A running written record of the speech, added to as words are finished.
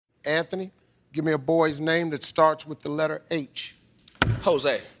Anthony, give me a boy's name that starts with the letter H.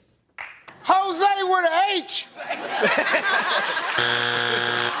 Jose. Jose with an H!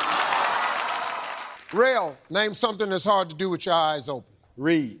 Rail, name something that's hard to do with your eyes open.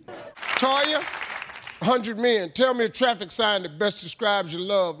 Read. Toya, 100 men, tell me a traffic sign that best describes your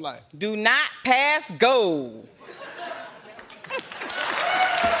love life. Do not pass go.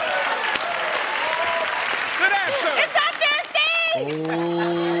 Good answer. It's up there, Steve!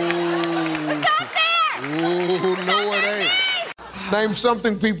 It's up there! Ooh, no it ain't. Name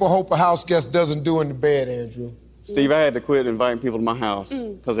something people hope a house guest doesn't do in the bed, Andrew. Steve, I had to quit inviting people to my house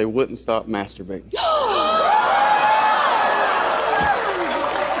because they wouldn't stop masturbating.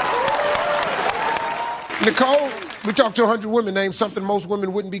 Nicole, we talked to 100 women. Name something most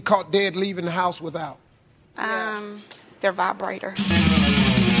women wouldn't be caught dead leaving the house without. Their vibrator.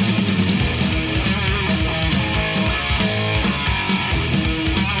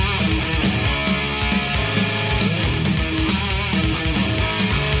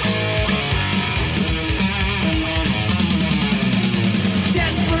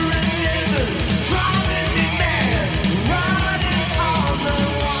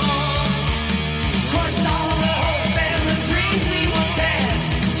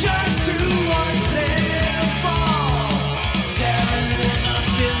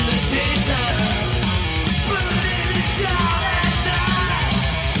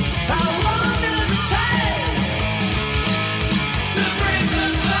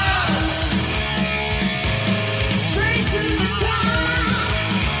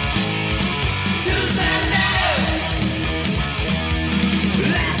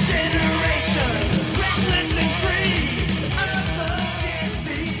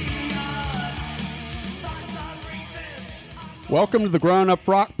 Welcome to the Grown Up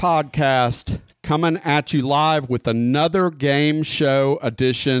Rock Podcast, coming at you live with another game show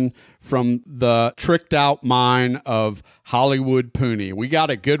edition from the tricked out mind of Hollywood Pooney. We got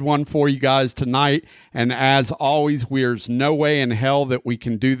a good one for you guys tonight, and as always, there's no way in hell that we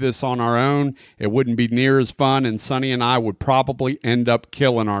can do this on our own. It wouldn't be near as fun, and Sonny and I would probably end up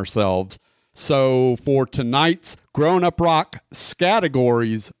killing ourselves. So for tonight's Grown Up Rock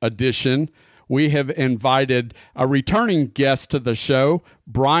Scattergories edition, we have invited a returning guest to the show,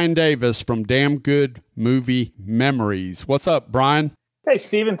 Brian Davis from Damn Good Movie Memories. What's up, Brian? Hey,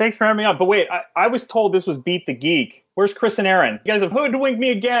 Steven, thanks for having me on. But wait, I was told this was Beat the Geek. Where's Chris and Aaron? You guys have hoodwinked me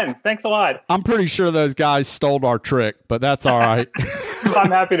again. Thanks a lot. I'm pretty sure those guys stole our trick, but that's all right.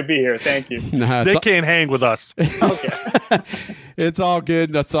 I'm happy to be here. Thank you. They can't hang with us. Okay. It's all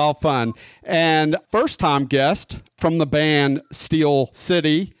good. That's all fun. And first-time guest from the band Steel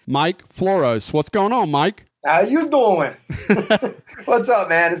City, Mike Floros. What's going on, Mike? How you doing? What's up,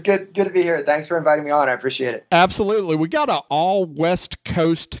 man? It's good to be here. Thanks for inviting me on. I appreciate it. Absolutely. We got an all West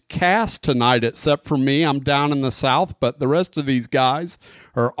Coast cast tonight, except for me. I'm down in the South, but the rest of these guys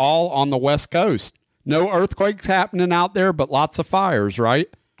are all on the West Coast. No earthquakes happening out there, but lots of fires, right?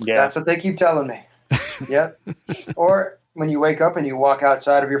 Yeah. That's what they keep telling me. Yep. Or when you wake up and you walk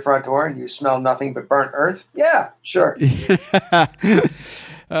outside of your front door and you smell nothing but burnt earth. Yeah, sure.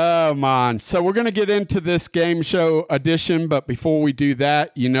 Oh, man. So we're going to get into this game show edition, but before we do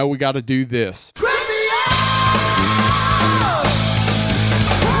that, we got to do this.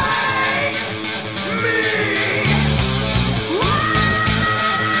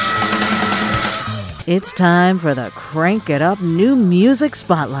 It's time for the Crank It Up New Music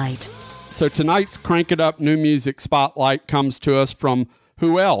Spotlight. So tonight's Crank It Up New Music Spotlight comes to us from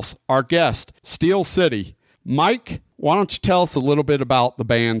who else? Our guest, Steel City. Mike, why don't you tell us a little bit about the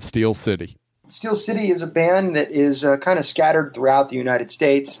band Steel City? Steel City is a band that is kind of scattered throughout the United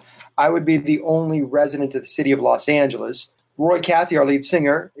States. I would be the only resident of the city of Los Angeles. Roy Cathy, our lead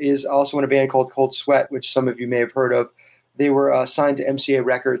singer, is also in a band called Cold Sweat, which some of you may have heard of. They were signed to MCA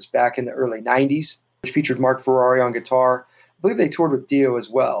Records back in the early 90s, which featured Mark Ferrari on guitar. I believe they toured with Dio as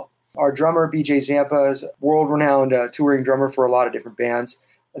well. Our drummer, BJ Zampa, is a world-renowned touring drummer for a lot of different bands.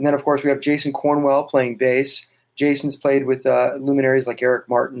 And then, of course, we have Jason Cornwell playing bass. Jason's played with luminaries like Eric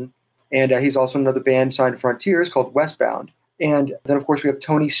Martin. And he's also in another band signed to Frontiers called Westbound. And then, of course, we have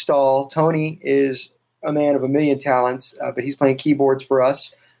Tony Stahl. Tony is a man of a million talents, but he's playing keyboards for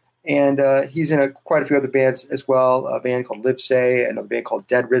us. And he's in quite a few other bands as well, a band called Live Say, another band called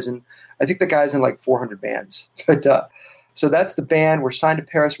Dead Risen. I think the guy's in like 400 bands. But so that's the band. We're signed to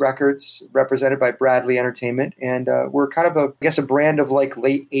Paris Records, represented by Bradley Entertainment. And we're kind of a brand of like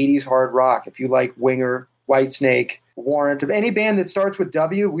late 80s hard rock. If you like Winger, Whitesnake, Warrant, any band that starts with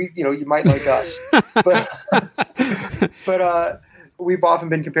W, you might like us. But we've often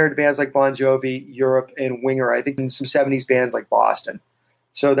been compared to bands like Bon Jovi, Europe, and Winger. I think in some 70s bands like Boston.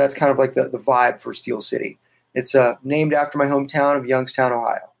 So that's kind of like the vibe for Steel City. It's named after my hometown of Youngstown,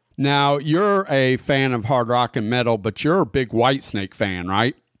 Ohio. Now, you're a fan of hard rock and metal, but you're a big Whitesnake fan,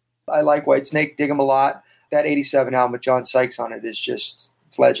 right? I like Whitesnake, dig them a lot. That 87 album with John Sykes on it is just,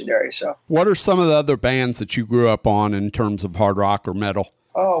 it's legendary. So, what are some of the other bands that you grew up on in terms of hard rock or metal?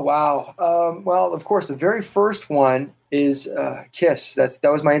 Oh, wow. Well, of course, the very first one is Kiss. That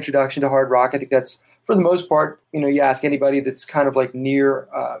was my introduction to hard rock. I think that's, for the most part, you ask anybody that's kind of like near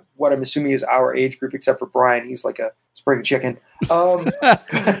what I'm assuming is our age group, except for Brian. He's like a spring chicken. He's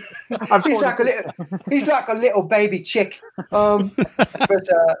like a little baby chick. But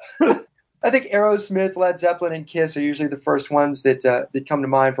I think Aerosmith, Led Zeppelin, and Kiss are usually the first ones that come to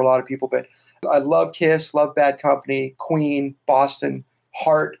mind for a lot of people. But I love Kiss, love Bad Company, Queen, Boston,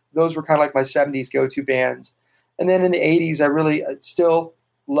 Heart. Those were kind of like my 70s go-to bands. And then in the 80s, I really still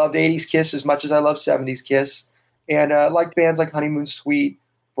loved 80s Kiss as much as I love 70s Kiss. And liked bands like Honeymoon Suite,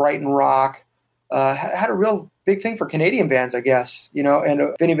 Brighton Rock. Had a real big thing for Canadian bands, I guess,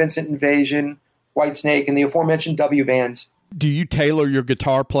 and Vinnie Vincent Invasion, Whitesnake, and the aforementioned W bands. Do you tailor your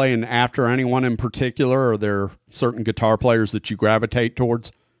guitar playing after anyone in particular? Or are there certain guitar players that you gravitate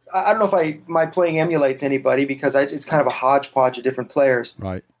towards? I don't know if my playing emulates anybody because it's kind of a hodgepodge of different players.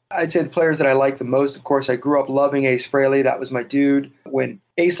 Right. I'd say the players that I like the most, of course, I grew up loving Ace Frehley. That was my dude. When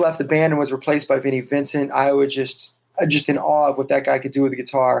Ace left the band and was replaced by Vinnie Vincent, I was just in awe of what that guy could do with the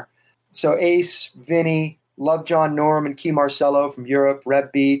guitar. So Ace, Vinnie, love John Norum and Key Marcello from Europe,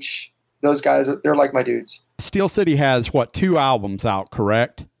 Reb Beach. Those guys, they're like my dudes. Steel City has, 2 albums out,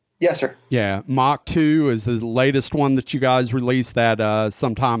 correct? Yes, sir. Yeah. Mach 2 is the latest one that you guys released that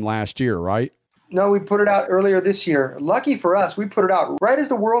sometime last year, right? No, we put it out earlier this year. Lucky for us, we put it out right as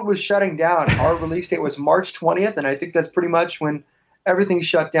the world was shutting down. Our release date was March 20th, and I think that's pretty much when everything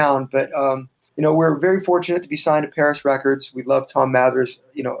shut down. But, we're very fortunate to be signed to Paris Records. We love Tom Mathers,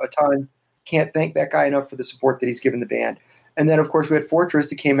 a ton. Can't thank that guy enough for the support that he's given the band. And then, of course, we had Fortress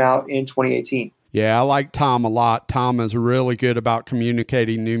that came out in 2018. Yeah, I like Tom a lot. Tom is really good about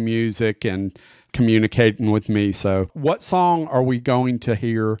communicating new music and communicating with me. So what song are we going to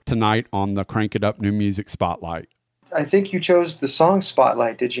hear tonight on the Crank It Up New Music Spotlight? I think you chose the song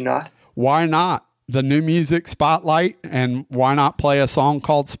Spotlight, did you not? Why not? The New Music Spotlight, and why not play a song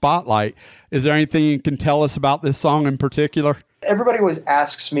called Spotlight? Is there anything you can tell us about this song in particular? Everybody always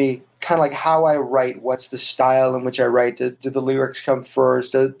asks me kind of like how I write, what's the style in which I write, do the lyrics come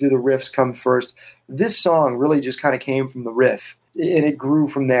first, do the riffs come first? This song really just kind of came from the riff, and it grew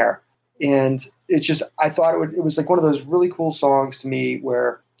from there. And it's just, I thought it was like one of those really cool songs to me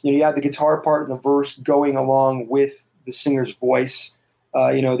where, you have the guitar part and the verse going along with the singer's voice.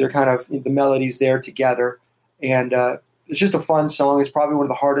 They're kind of, the melodies there together. And it's just a fun song. It's probably one of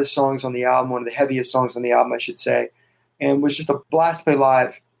the hardest songs on the album, one of the heaviest songs on the album, I should say. And it was just a blast to play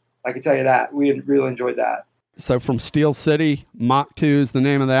live. I can tell you that. We really enjoyed that. So from Steel City, Mach 2 is the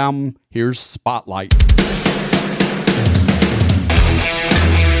name of the album. Here's Spotlight.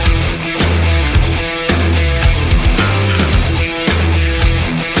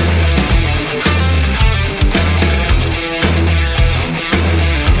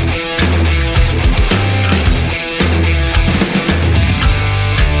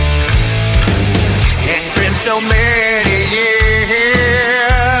 It's been so many years,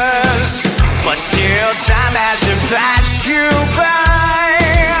 but still time hasn't passed you by.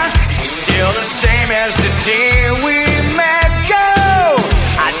 Still the same as the day we met. Go,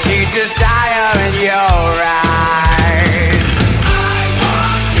 I see desire in your eyes. I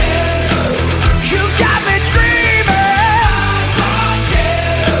want you. You got me dreaming. I want you.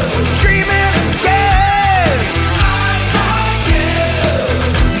 Dreaming again. I want you.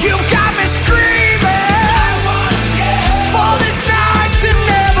 You've got me screaming. I want you. For this night to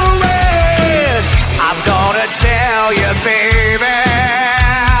never end. I'm gonna tell you, baby,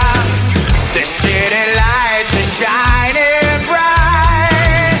 the city lights are shining.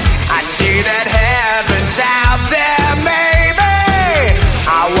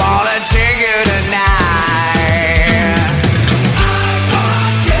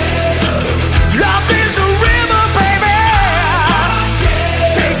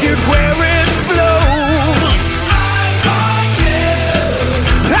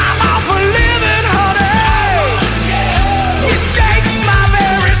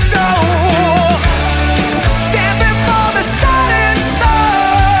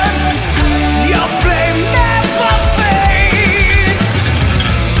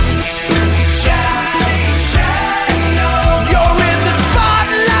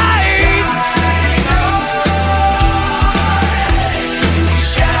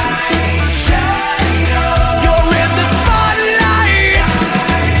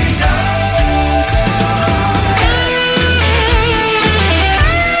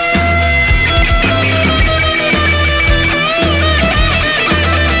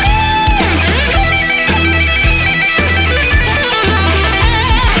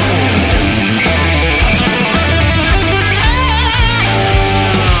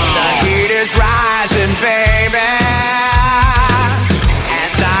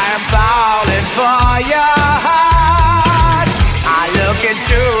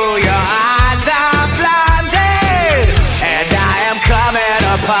 into your eyes, I'm blinded, and I am coming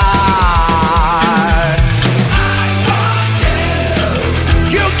apart.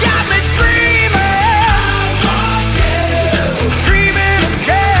 You got me dreaming, dreaming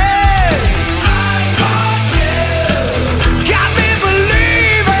again. Got me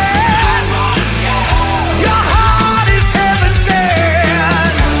believing your heart is heaven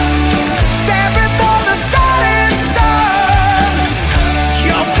sent. Staring for the setting sun,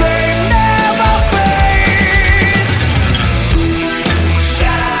 your flame never fades.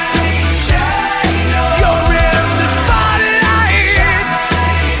 Shine, shine on. You're in the spotlight.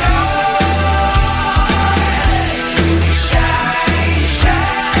 Shine on. Shine,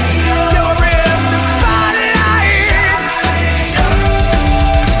 shine on. You're in the spotlight. Shine on.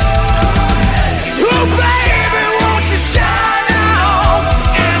 Oh baby, won't you shine on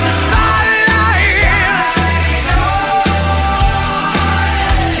in the spotlight? Shine on.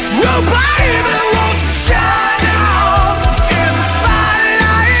 Oh baby, won't you shine on in the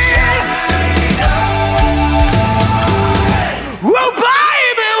spotlight? Shine on. Oh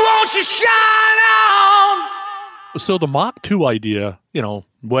baby, won't you shine on? So the Mach 2 idea,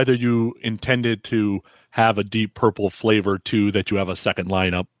 whether you intended to have a Deep Purple flavor to that you have a second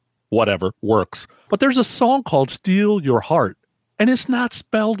lineup, whatever, works. But there's a song called Steal Your Heart, and it's not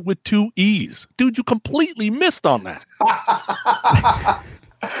spelled with 2 E's. Dude, you completely missed on that.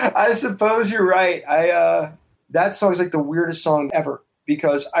 I suppose you're right. That song's like the weirdest song ever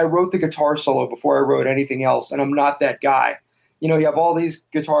because I wrote the guitar solo before I wrote anything else, and I'm not that guy. You have all these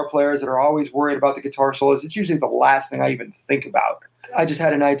guitar players that are always worried about the guitar solos. It's usually the last thing I even think about. I just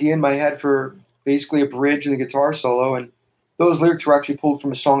had an idea in my head for basically a bridge and a guitar solo, and those lyrics were actually pulled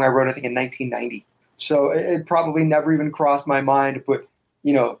from a song I wrote, I think, in 1990. So it probably never even crossed my mind to put,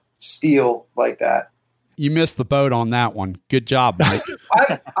 steel like that. You missed the boat on that one. Good job, Mike.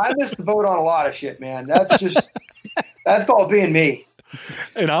 I missed the boat on a lot of shit, man. That's called being me.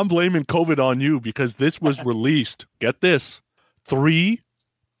 And I'm blaming COVID on you because this was released, get this,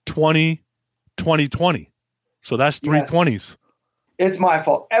 3/20/2020. So that's 3/20s. It's my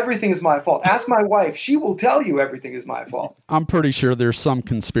fault. Everything is my fault. Ask my wife. She will tell you everything is my fault. I'm pretty sure there's some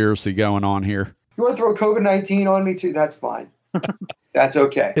conspiracy going on here. You want to throw COVID-19 on me too? That's fine. That's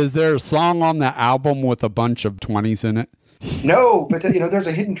okay. Is there a song on the album with a bunch of 20s in it? No, but there's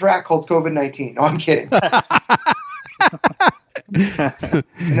a hidden track called COVID-19. No, I'm kidding.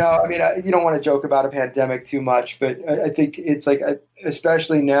 No, I mean, you don't want to joke about a pandemic too much, but I think it's like,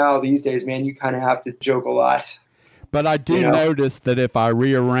 especially now these days, man, you kind of have to joke a lot. But I do notice that if I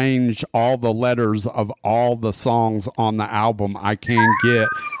rearrange all the letters of all the songs on the album, I can get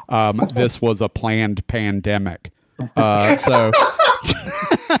this was a planned pandemic. So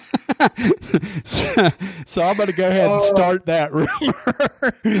I'm going to go ahead and start that rumor.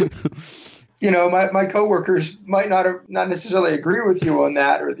 My coworkers might not necessarily agree with you on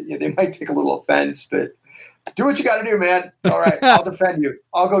that, or they might take a little offense, but do what you got to do, man. It's all right. I'll defend you.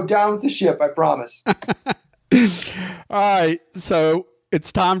 I'll go down with the ship. I promise. All right. So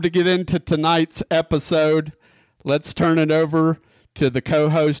it's time to get into tonight's episode. Let's turn it over to the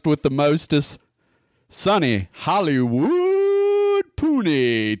co-host with the mostest, Sonny Hollywood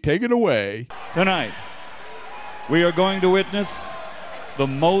Pooney. Take it away. Tonight, we are going to witness the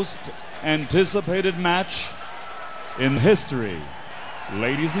most anticipated match in history.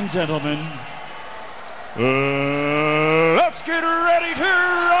 Ladies and gentlemen, let's get ready to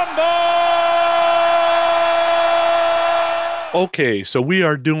rumble! Okay, so we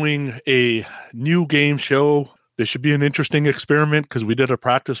are doing a new game show. This should be an interesting experiment because we did a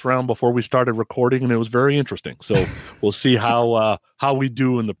practice round before we started recording, and it was very interesting. So we'll see how we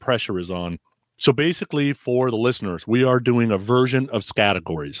do when the pressure is on. So basically, for the listeners, we are doing a version of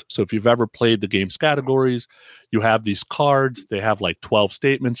Scattergories. So if you've ever played the game Scattergories, you have these cards. They have like 12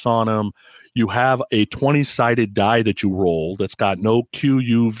 statements on them. You have a 20-sided die that you roll that's got no Q,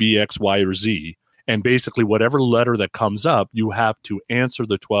 U, V, X, Y, or Z. And basically, whatever letter that comes up, you have to answer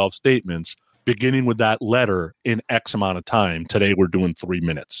the 12 statements, beginning with that letter in X amount of time. Today, we're doing 3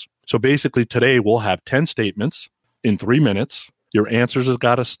 minutes. So basically, today, we'll have 10 statements in 3 minutes. Your answers have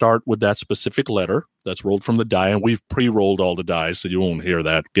got to start with that specific letter that's rolled from the die, and we've pre-rolled all the dice, so you won't hear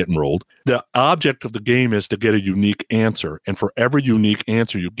that getting rolled. The object of the game is to get a unique answer, and for every unique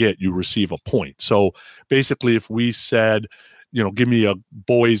answer you get, you receive a point. So basically, if we said, give me a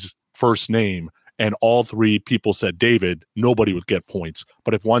boy's first name, and all 3 people said David, nobody would get points.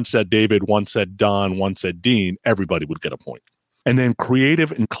 But if one said David, one said Don, one said Dean, everybody would get a point. And then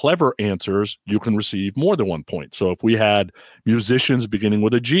creative and clever answers, you can receive more than 1 point. So if we had musicians beginning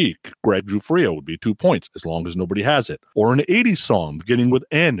with a G, Greg Giuffria would be 2 points, as long as nobody has it. Or an 80s song beginning with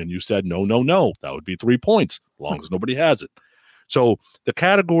N, and you said, no, no, no, that would be 3 points, as long as nobody has it. So the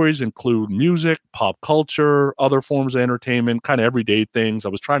categories include music, pop culture, other forms of entertainment, kind of everyday things. I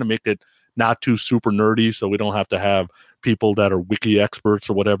was trying to make it not too super nerdy, so we don't have to have people that are wiki experts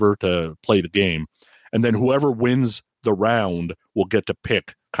or whatever to play the game. And then whoever wins the round will get to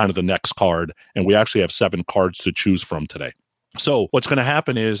pick kind of the next card. And we actually have 7 cards to choose from today. So what's going to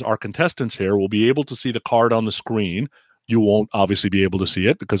happen is our contestants here will be able to see the card on the screen. You won't obviously be able to see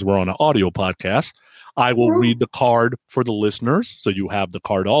it because we're on an audio podcast. I will read the card for the listeners, so you have the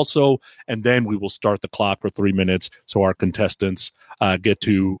card also, and then we will start the clock for 3 minutes so our contestants get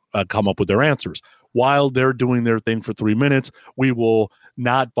to come up with their answers. While they're doing their thing for 3 minutes, we will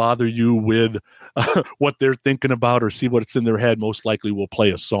not bother you with what they're thinking about or see what's in their head. Most likely we'll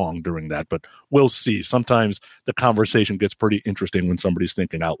play a song during that, but we'll see. Sometimes the conversation gets pretty interesting when somebody's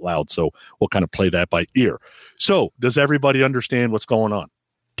thinking out loud, so we'll kind of play that by ear. So does everybody understand what's going on?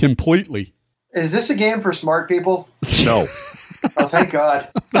 Completely. Is this a game for smart people? No. Oh, thank God.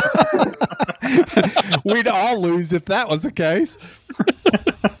 We'd all lose if that was the case.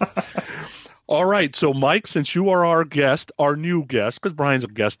 All right. So, Mike, since you are our guest, our new guest, because Brian's a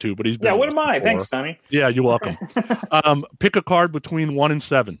guest too, but he's been. Yeah, what am I? before. Thanks, Sonny. Yeah, you're welcome. Pick a card between 1 and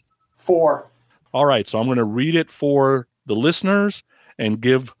 7. 4. All right. So I'm going to read it for the listeners and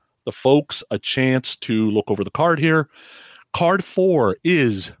give the folks a chance to look over the card here. Card 4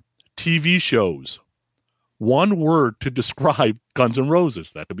 is TV shows. 1 word to describe Guns N'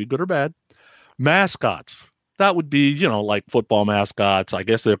 Roses. That could be good or bad. Mascots. That would be, like football mascots. I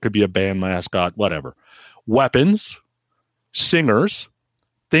guess there could be a band mascot, whatever. Weapons, singers,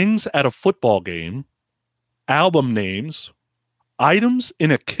 things at a football game, album names, items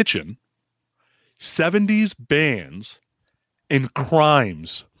in a kitchen, 70s bands, and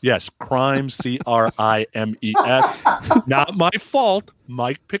crimes. Yes, crimes, C-R-I-M-E-S. Not my fault.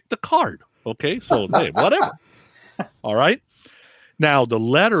 Mike picked the card. Okay, so hey, whatever. All right. Now, the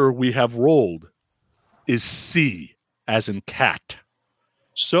letter we have rolled is C, as in cat.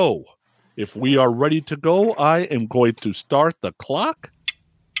 So, if we are ready to go, I am going to start the clock.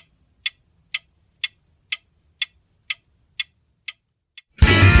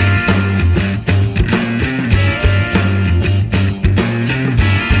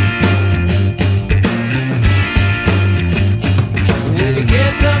 When you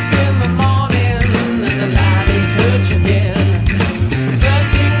get up in the morning and the light is hurt you again,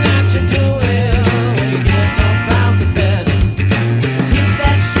 first thing that you're doing when you get up out of bed is hit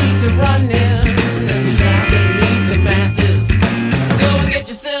that street to run in and try to lead the masses. Go and get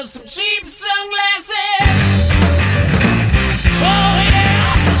yourself some cheap sunglasses. Oh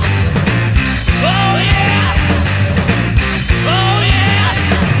yeah! Oh yeah! Oh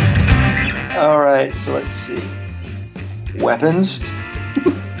yeah! All right, so let's see. Weapons.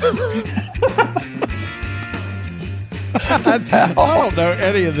 I don't know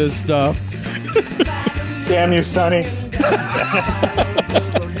any of this stuff. Damn you, Sonny. In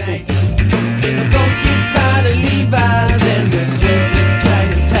a funky pair of Levi's and her suit is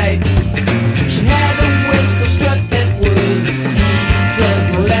kind of tight. She had a whisker strut that was sweet as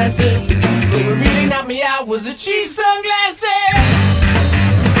molasses, but what really knocked me out was the cheap sunglasses.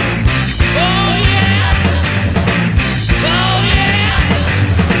 Oh yeah! Oh yeah!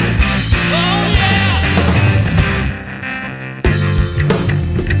 Oh yeah!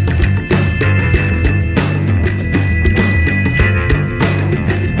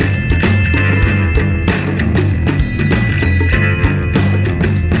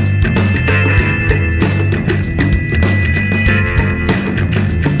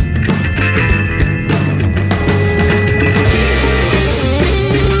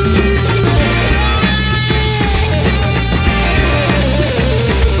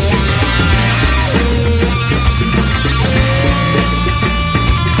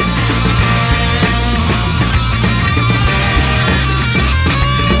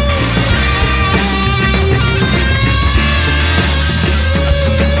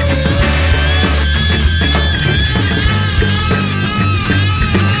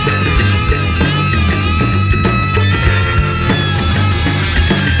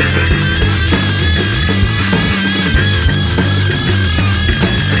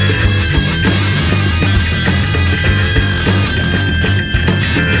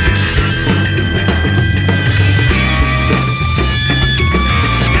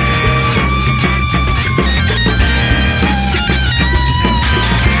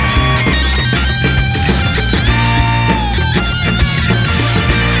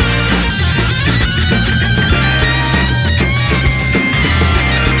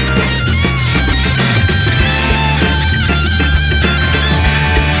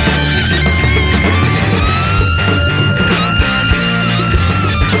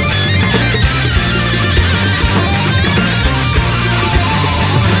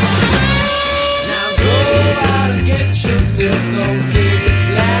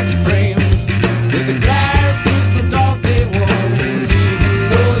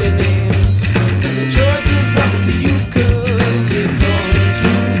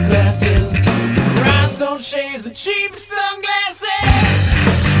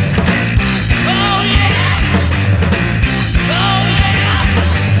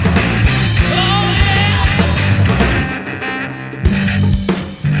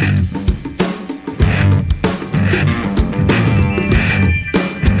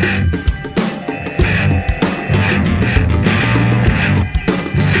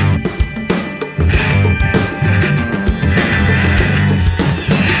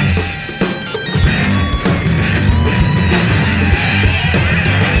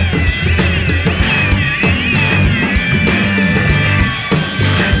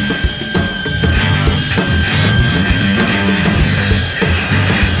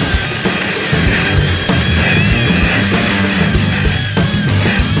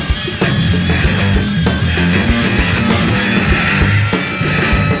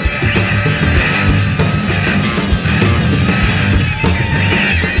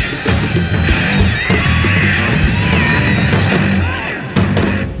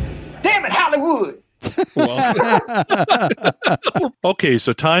 Hollywood. Okay,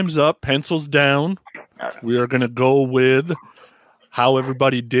 so time's up. Pencils down. We are going to go with how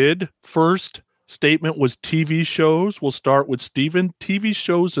everybody did. First statement was TV shows. We'll start with Steven. TV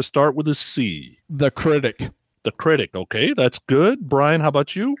shows to start with a C. The Critic. The Critic. Okay, that's good. Brian, how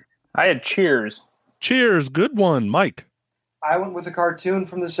about you? I had Cheers. Cheers. Good one. Mike. I went with a cartoon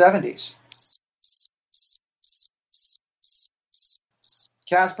from the 70s.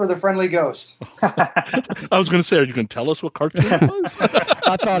 Casper the Friendly Ghost. I was going to say, are you going to tell us what cartoon it was?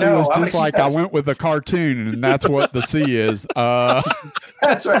 I thought it was just like I went with a cartoon, and that's what the C is.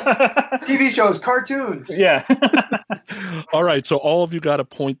 That's right. TV shows, cartoons. Yeah. All right, so all of you got a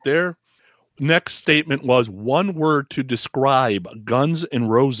point there. Next statement was one word to describe Guns N'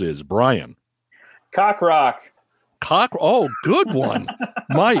 Roses. Brian. Cock rock. Oh, good one.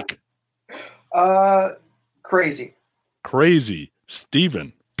 Mike. Crazy. Crazy.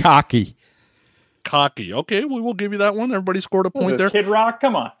 Steven. Cocky. Okay, we will give you that one. Everybody scored a point there. Kid Rock,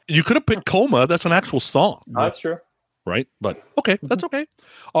 come on. You could have picked Coma. That's an actual song. Oh, that's true. Right? But okay, that's okay.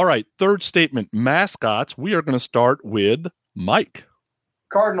 All right, third statement, mascots. We are going to start with Mike.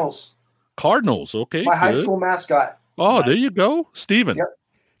 Cardinals. Okay. My high school mascot. Oh, nice. There you go. Steven. Yep.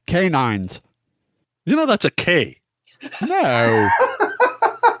 Canines. You know that's a K. No.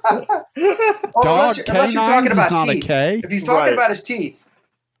 Unless you're talking about not teeth. A K. If he's talking about his teeth.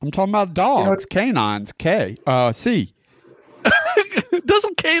 I'm talking about dogs. Canines. K. C.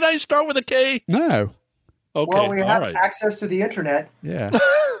 Doesn't canine start with a K? No. Okay. Well, we have access to the internet. Yeah.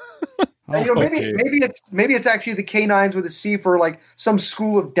 And, maybe it's actually the canines with a C for like some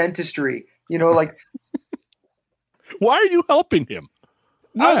school of dentistry. Like. Why are you helping him?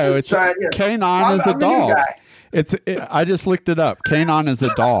 No, it's canine is a dog. I just looked it up. Canine is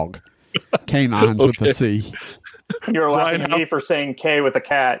a dog. Canines with a C. You were laughing at me for saying K with a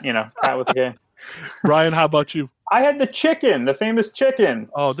cat. Cat with a K. Ryan, how about you? I had the chicken, the famous chicken.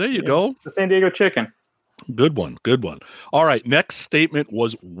 Oh, there you go. The San Diego chicken. Good one. All right, next statement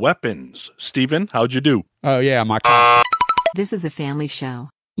was weapons. Steven, how'd you do? Oh, yeah, my car. This is a family show.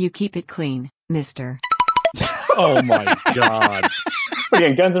 You keep it clean, mister. Oh, my God.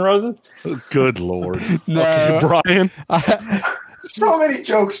 Again, Guns N' Roses? Good Lord. No. Okay, Brian? So many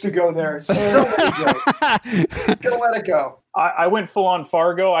jokes to go there. So many jokes. Gonna let it go. I went full on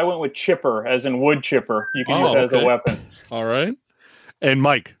Fargo. I went with chipper, as in wood chipper. You can use that as a weapon. All right. And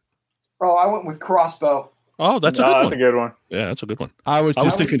Mike? Oh, I went with crossball. Oh, that's a good one. That's a good one. Yeah, that's a good one. I was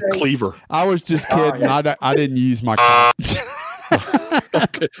thinking cleaver. I was just kidding. I didn't use my car.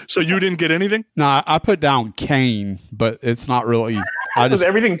 Okay. So you didn't get anything? No, I put down cane, but it's not really. Was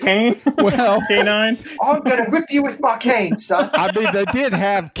everything cane? Well, canine. I'm gonna whip you with my cane, son. I mean, they did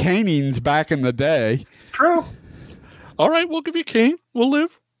have canines back in the day. True. All right, we'll give you cane. We'll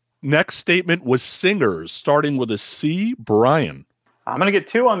live. Next statement was singers, starting with a C. Brian. I'm gonna get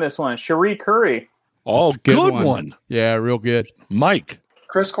 2 on this one. Cherie Curry. Oh, good one. Yeah, real good. Mike.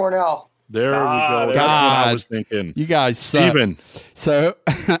 Chris Cornell. There we go. God, That's what I was thinking. You guys suck. Steven. So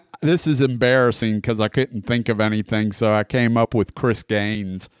this is embarrassing because I couldn't think of anything, so I came up with Chris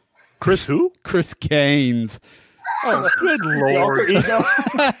Gaines. Chris who? Chris Gaines. Oh, good Lord.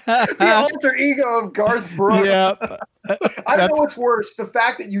 The alter ego of Garth Brooks. Yeah. I don't know what's worse, the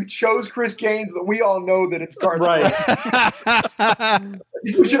fact that you chose Chris Gaines, but we all know that it's Garth Brooks.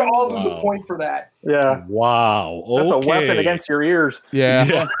 You should all lose a point for that. Yeah. Wow. Okay. That's a weapon against your ears.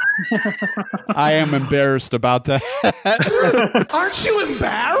 Yeah. I am embarrassed about that. Aren't you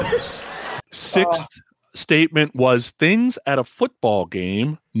embarrassed? Sixth statement was things at a football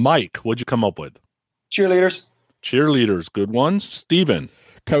game. Mike, what'd you come up with? Cheerleaders. Cheerleaders, good ones. Steven.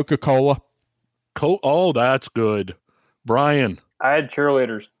 Coca-Cola. Oh, that's good. Brian. I had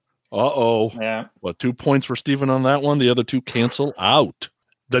cheerleaders. Uh-oh. Yeah. Well, 2 points for Steven on that one. The other 2 cancel out.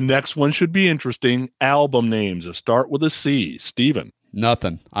 The next one should be interesting. Album names. Start with a C. Steven.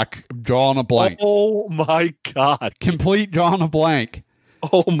 Nothing. Drawing a blank. Oh, my God. Complete drawing a blank.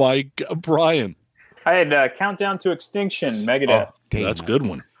 Oh, my God. Brian. I had Countdown to Extinction, Megadeth. Oh, that's a good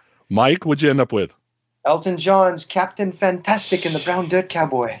one. Mike, what'd you end up with? Elton John's Captain Fantastic and the Brown Dirt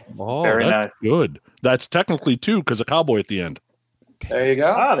Cowboy. Oh, Very that's nice. good. That's technically 2 because a cowboy at the end. There you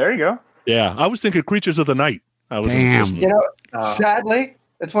go. Ah, there you go. Yeah, I was thinking Creatures of the Night. I was Damn. You know, sadly,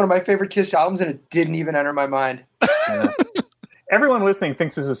 it's one of my favorite Kiss albums, and it didn't even enter my mind. Everyone listening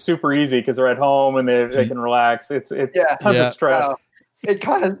thinks this is super easy because they're at home and they can relax. It's tons of stress. It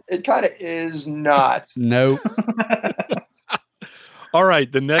kind of is not. Nope. All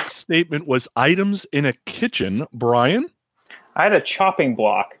right, the next statement was items in a kitchen. Brian? I had a chopping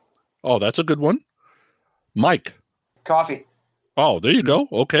block. Oh, that's a good one. Mike? Coffee. Oh, there you go.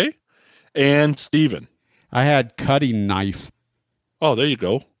 Okay. And Steven. I had cutting knife. Oh, there you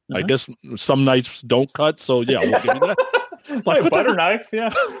go. I guess some knives don't cut, so yeah, we'll give you that. Like a butter knife,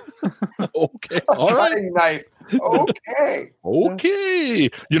 yeah. Okay. All right. Cutting knife. Okay. Okay.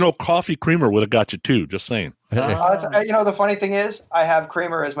 You know, coffee creamer would have got you too, just saying. The funny thing is, I have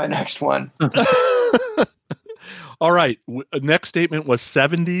creamer as my next one. All right. Next statement was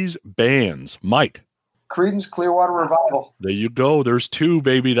 70s bands. Mike. Creedence Clearwater Revival. There you go. There's 2,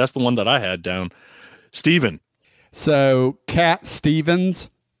 baby. That's the one that I had down. Steven. So, Cat Stevens.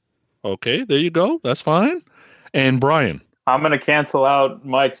 Okay, there you go. That's fine. And Brian. I'm going to cancel out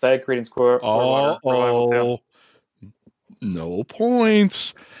Mike's. I had Creedence Clearwater Revival too. No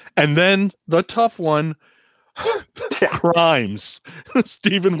points. And then the tough one, crimes.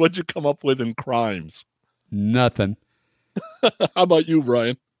 Steven, what'd you come up with in crimes? Nothing. How about you,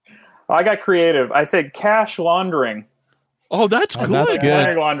 Brian? I got creative. I said cash laundering. Oh, that's good. That's good.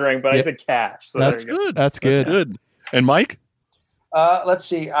 Money laundering, but I said cash. So That's there you good. That's good. That's good. And Mike? Let's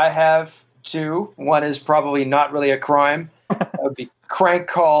see. I have 2. One is probably not really a crime. That would be crank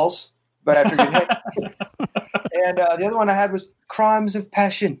calls, but I figured, hey. And the other one I had was crimes of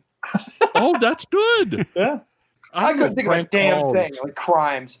passion. Oh, that's good. Yeah. I couldn't think of a damn thing like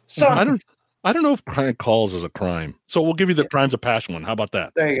crimes. I don't know if crank calls is a crime. So we'll give you the crimes of passion one. How about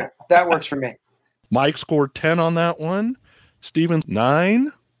that? There you go. That works for me. Mike scored 10 on that one. Steven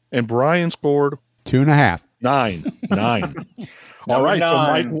 9. And Brian scored 2.5. 9. All right. 9.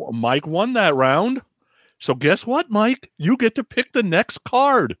 So Mike won that round. So guess what, Mike? You get to pick the next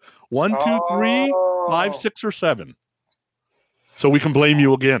card. 1, 2, 3, 5, 6, or 7. So we can blame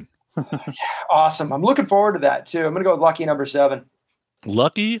you again. Awesome. I'm looking forward to that too. I'm going to go with lucky number 7.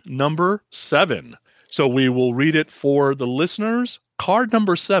 Lucky number 7. So we will read it for the listeners. Card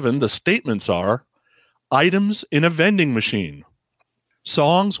number 7, the statements are items in a vending machine,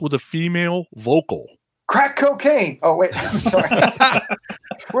 songs with a female vocal. Crack cocaine. Oh, wait. I'm sorry.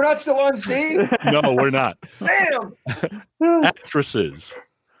 We're not still on C? No, we're not. Damn. Actresses,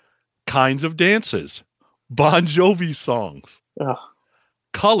 kinds of dances, Bon Jovi songs,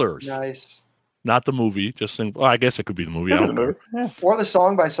 colors. Nice. Not the movie, just sing. Well, I guess it could be the movie. I don't know. Yeah. Or the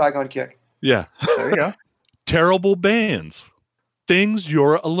song by Saigon Kick. Yeah. There you go. Terrible bands, things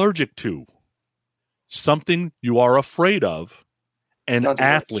you're allergic to, something you are afraid of, and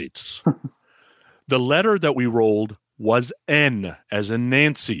athletes. The letter that we rolled was N, as in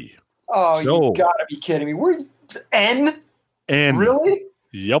Nancy. Oh, you gotta be kidding me. We're N? N. Really?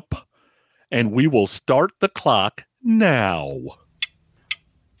 Yep. And we will start the clock now.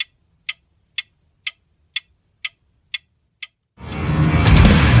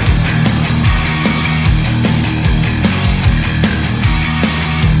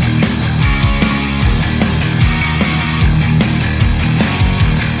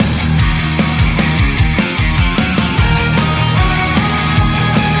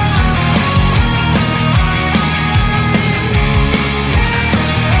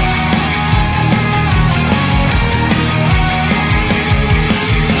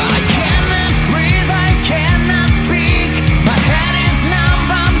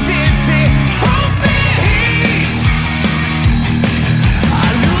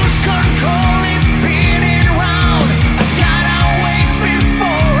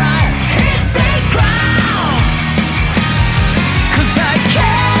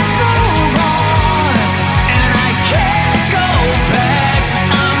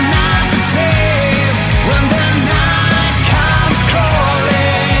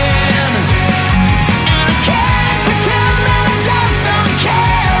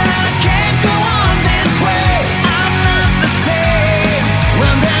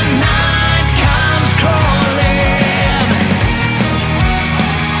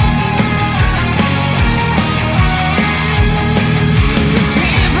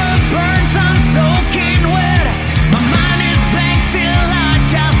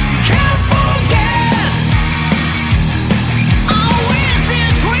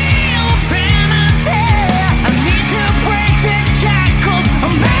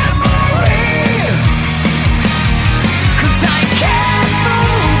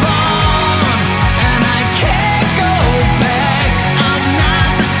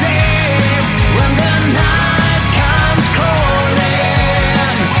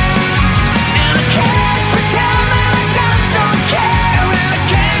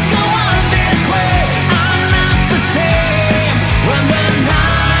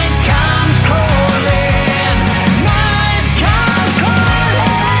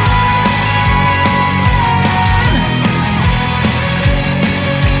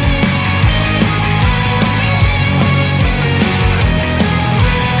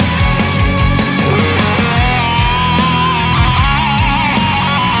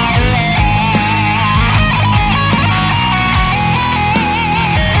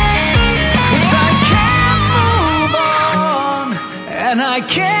 And I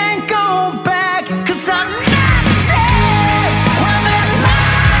can't go back, 'cause I'm not safe when the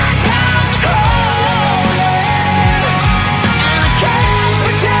night comes crawling. And I can't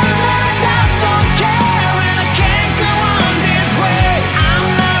pretend that I just don't care. And I can't go on this way. I'm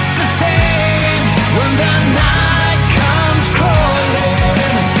not the same when the night comes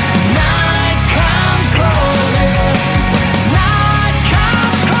crawling. Night comes crawling. Night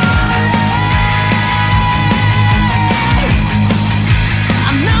comes crawling.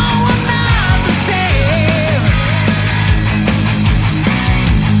 I know I'm not the same.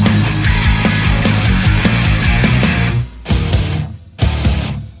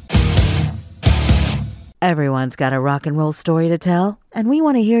 Everyone's got a rock and roll story to tell, and we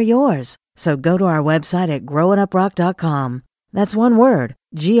want to hear yours. So go to our website at growinguprock.com. That's one word,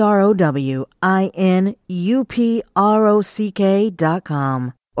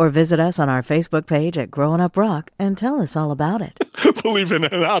 GROWINUPROCK.com. Or visit us on our Facebook page at Growing Up Rock and tell us all about it. Believe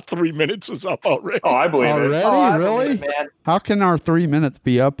it or not, 3 minutes is up already. Oh, I believe Already? it. I Really? believe it, man. How can our 3 minutes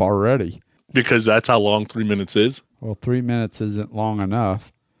be up already? Because that's how long 3 minutes is. Well, 3 minutes isn't long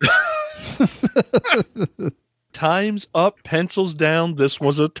enough. Time's up, pencils down. This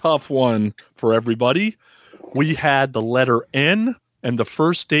was a tough one for everybody. We had the letter N, and the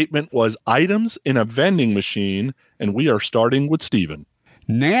first statement was items in a vending machine, and we are starting with Steven.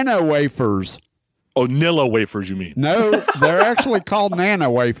 Nano wafers. Oh, Nilla wafers, you mean? No, they're actually called nano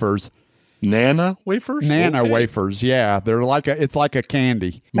wafers. Nana wafers? Nano Okay. wafers, yeah. They're like it's like a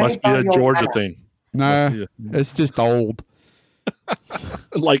candy. Must be a Georgia thing. No, it's just old.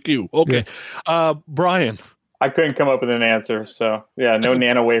 Like you. Okay. Brian. I couldn't come up with an answer, so yeah, no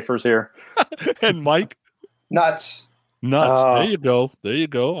nano wafers here. And Mike? Nuts. Nuts. There you go. There you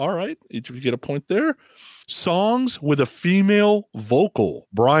go. All right. Each of you get a point there. Songs with a female vocal.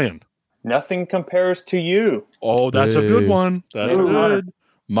 Brian. Nothing compares to you. Oh, that's a good one. That's Ooh. good.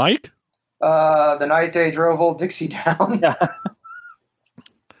 Mike? The night they drove old Dixie down.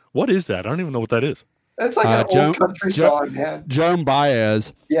 What is that? I don't even know what that is. It's like an old country song, man. Joan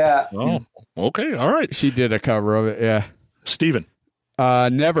Baez. Yeah. Oh, okay. All right. She did a cover of it, yeah. Steven.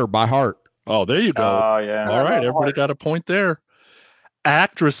 Never by heart. Oh, there you go. Oh, yeah. All right. Everybody got a point there.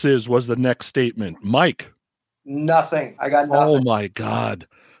 Actresses was the next statement. Mike. Nothing. I got nothing. Oh, my God.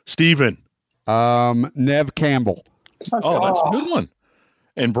 Steven. Nev Campbell. Oh, that's a good one.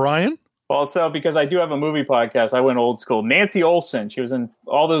 And Brian? Well, so because I do have a movie podcast, I went old school. Nancy Olsen. She was in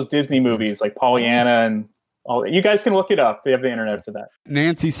all those Disney movies like Pollyanna and all that. You guys can look it up. They have the internet for that.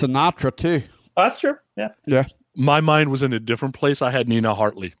 Nancy Sinatra, too. Oh, that's true. Yeah. Yeah. My mind was in a different place. I had Nina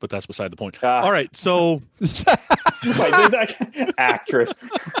Hartley, but that's beside the point. All right, so Wait, is that actress?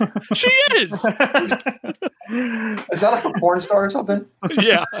 She is. Is that like a porn star or something?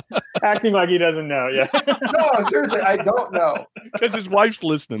 Yeah. Acting like he doesn't know. Yeah. No, seriously, I don't know. Because his wife's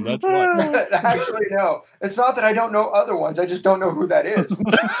listening. That's why. Actually, no. It's not that I don't know other ones. I just don't know who that is.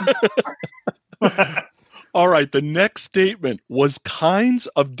 All right, the next statement was kinds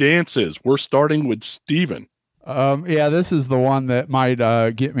of dances. We're starting with Steven. Yeah, this is the one that might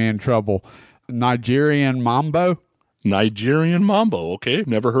get me in trouble. Nigerian Mambo. Nigerian Mambo. Okay,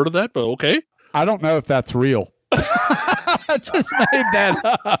 never heard of that, but okay. I don't know if that's real. I just made that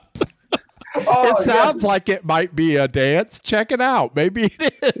up. Oh, it sounds like it might be a dance. Check it out. Maybe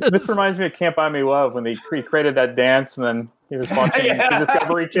it is. This reminds me of Can't Buy Me Love when he created that dance and then he was watching the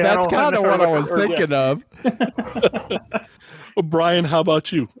Discovery Channel. That's kind of what I was thinking of. Well, Brian, how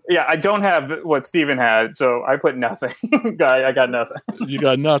about you? Yeah, I don't have what Steven had, so I put nothing. I got nothing. You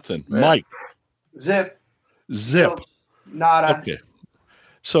got nothing. Mike. Zip. Nada. Okay.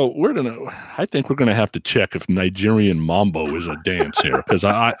 So I think we're gonna have to check if Nigerian Mambo is a dance here, because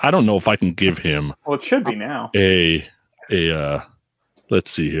I don't know if I can give him. Well, it should be now. Let's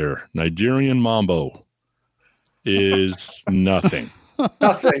see here. Nigerian Mambo is nothing.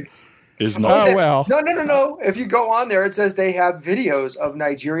 Nothing. Is not. Oh, well. No. If you go on there, it says they have videos of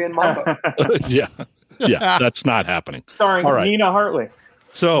Nigerian Mambo. Yeah, that's not happening. Starring All right. Nina Hartley.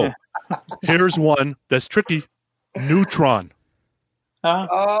 So here's one that's tricky. Neutron.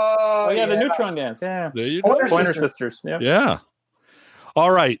 Oh, yeah, the Neutron dance. Yeah. There you go. Pointer Sisters. Yeah. Yeah.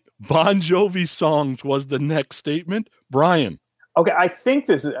 All right. Bon Jovi songs was the next statement. Brian. Okay, I think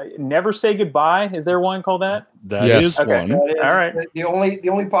this is Never Say Goodbye. Is there one called that? That is okay. one. That is All right. The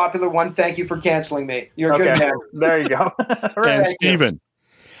only popular one. Thank you for canceling me. You're a good man. There you go. And Steven.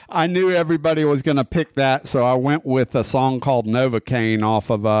 I knew everybody was going to pick that, so I went with a song called Novocaine off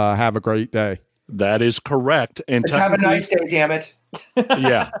of Have a Great Day. That is correct. And Let's have a nice day, damn it.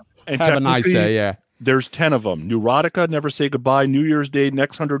 Yeah. And Have a nice day, yeah. There's 10 of them. Neurotica, Never Say Goodbye, New Year's Day,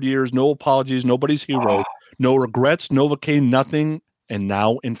 Next 100 Years, No Apologies, Nobody's Hero, No Regrets, Novocaine, Nothing, and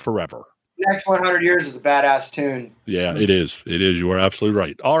Now and Forever. Next 100 Years is a badass tune. Yeah, it is. It is. You are absolutely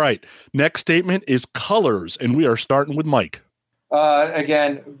right. All right. Next statement is colors, and we are starting with Mike.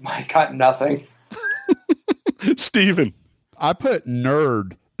 Again, Mike got nothing. Steven. I put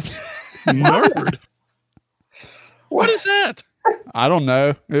nerd. Nerd? What is that? I don't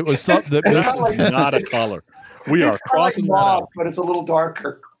know. It was something that This is not a color. We are crossing that out. But it's a little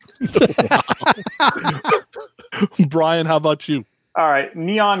darker. Brian, how about you? All right,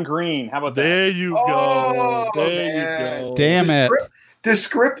 neon green. How about that? There you go. There you go. Damn it.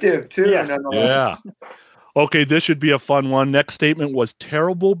 Descriptive, too. Yes. Yeah. Okay, this should be a fun one. Next statement was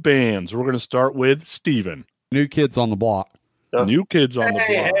terrible bands. We're going to start with Steven. New Kids on the Block. New Kids on the Block.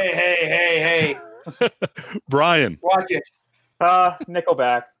 Hey. Brian. Watch it.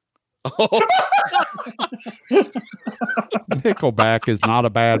 Nickelback. Nickelback is not a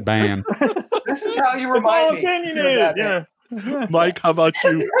bad band. This is how you remind me. Opinionated. Yeah. Mike, how about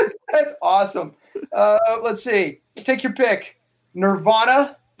you? That's awesome. Let's see. Take your pick.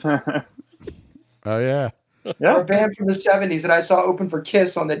 Nirvana. Oh, yeah. A band from the 70s that I saw open for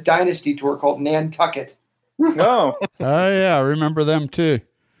Kiss on the Dynasty tour called Nantucket. No. Oh, yeah. I remember them, too.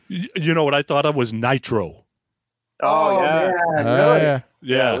 You know what I thought of was Nitro. Oh, yeah. Man, Oh, really? yeah.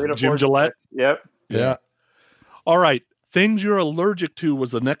 Yeah, Rita Jim Ford- Gillette. Yep. Yeah. All right. Things you're allergic to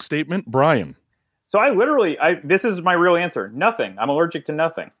was the next statement. Brian. So this is my real answer. Nothing. I'm allergic to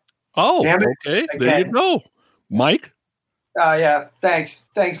nothing. Oh, Damn it. okay. There you go. Mike? Yeah. Thanks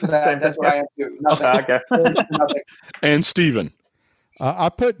for that. That's what I am too. Nothing. Okay. Nothing. And Steven. I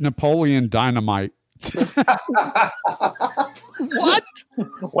put Napoleon Dynamite. What?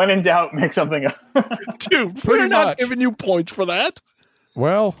 When in doubt, make something up. Dude, Pretty we're not much. giving you points for that.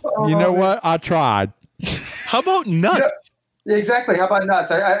 Well, you know what? I tried. How about nuts? Yeah, exactly. How about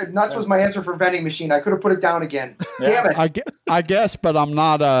nuts? Nuts was my answer for vending machine. I could have put it down again. Damn it. I guess, but I'm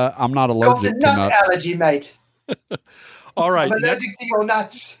not Got allergic the to nut nuts. allergy, mate. All right. I'm allergic to your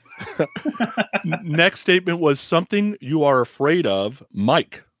nuts. Next statement was something you are afraid of.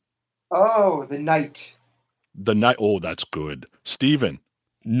 Mike. Oh, the night. The night. Oh, that's good. Steven.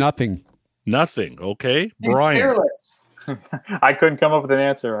 Nothing. Nothing. Okay. You Brian. fearless. I couldn't come up with an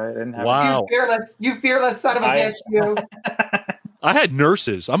answer. I didn't have Wow. You fearless son of a bitch, you. I had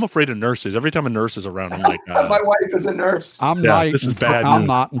nurses. I'm afraid of nurses. Every time a nurse is around, I'm like, My wife is a nurse. I'm Yeah, not. this is bad I'm news.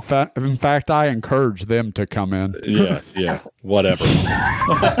 not. In fact, I encourage them to come in. yeah, whatever.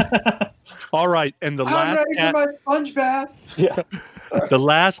 All right, and the I'm last ready for my sponge bath. Yeah. the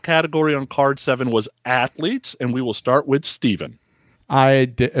last category on card 7 was athletes, and we will start with Steven. I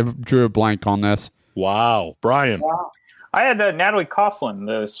drew a blank on this. Wow, Brian, Wow. I had Natalie Coughlin,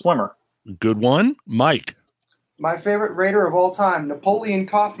 the swimmer. good one. Mike, My favorite Raider of all time, Napoleon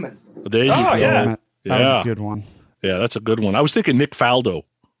Kaufman. there you go. yeah. Damn it. That was Yeah. a good one. Yeah, that's a good one. I was thinking Nick Faldo.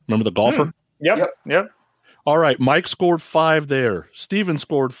 Remember the golfer? Yep. All right, Mike scored 5 there. Steven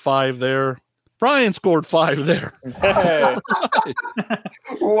scored 5 there. Brian scored 5 there. Hey.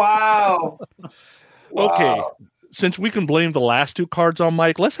 Wow. Okay, Wow. since we can blame the last 2 cards on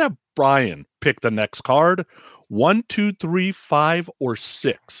Mike, let's have Brian pick the next card. 1, 2, 3, 5, or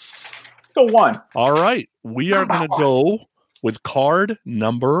 6. Go 1. All right, we are going to go with card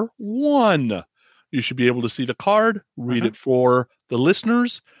number 1. You should be able to see the card, read it for the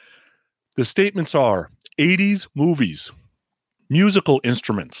listeners. The statements are 80s movies, musical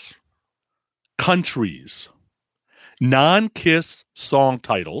instruments, countries, non-Kiss song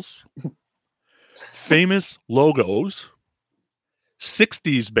titles, famous logos,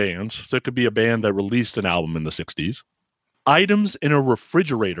 60s bands, so it could be a band that released an album in the 60s, items in a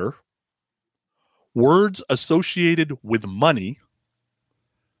refrigerator, words associated with money,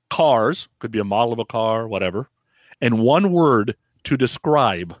 cars, could be a model of a car, whatever, and one word to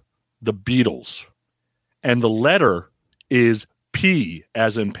describe the Beatles. And the letter is P,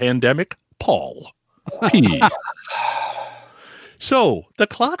 as in pandemic, Paul. P. So the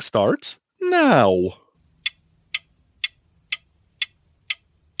clock starts now.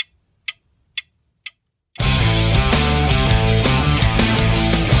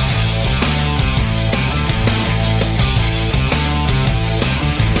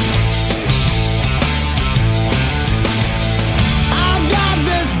 I've got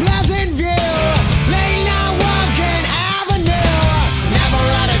this pleasant view, late night walking avenue. Never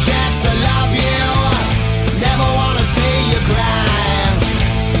had a chance to love you, never wanna see you cry.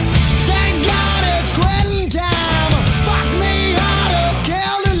 Thank God it's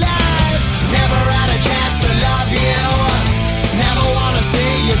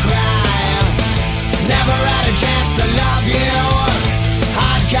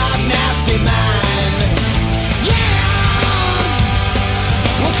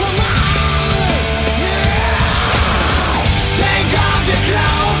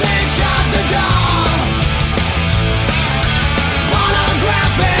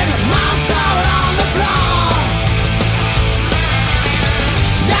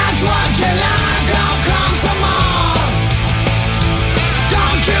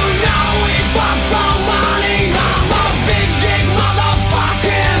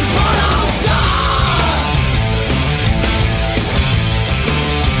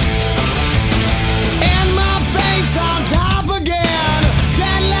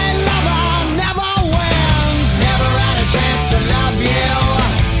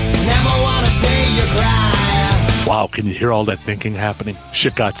Wow, can you hear all that thinking happening?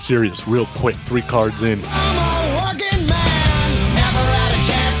 Shit got serious real quick. 3 cards in. I'm a working man, never had a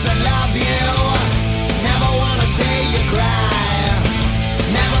chance to love you, never wanna see you cry,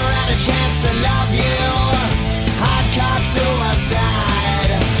 never had a chance to love you, hard cock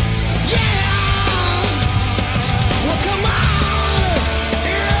suicide. Yeah, well come on,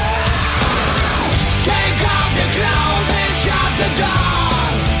 yeah. Take off your clothes and shut the door.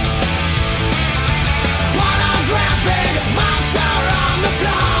 Pornographic monster on the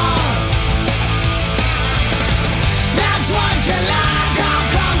floor. That's what you like, how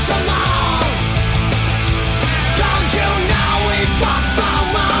come some more? Don't you know we fuck for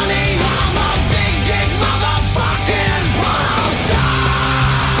money? I'm a big dick motherfucking porno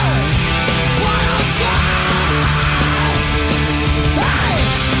star. Porno star. Hey!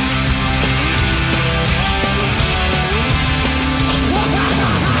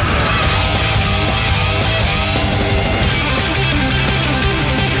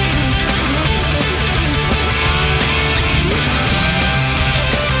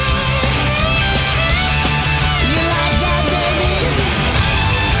 You like that, baby?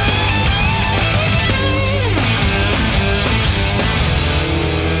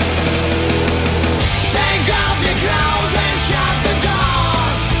 Take off your clothes and shut the door.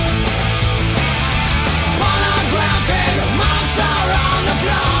 Pornographic monster on the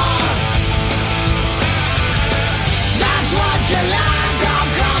floor. That's what you like, how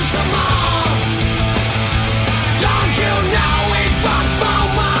come some more? Don't you know we fuck for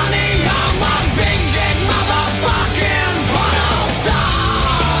money? I'm a big dick motherfucking porno star.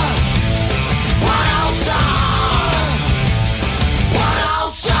 Porno star. Porno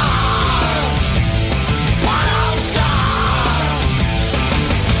star. Porno star.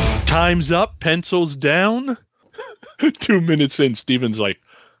 Time's up. Pencils down. 2 minutes in, Steven's like,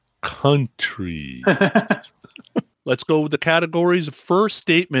 country. Let's go with the categories. First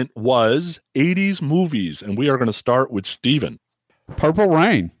statement was 80s movies, and we are going to start with Steven. Purple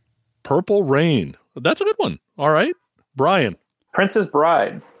Rain. Purple Rain. That's a good one. All right. Brian. Princess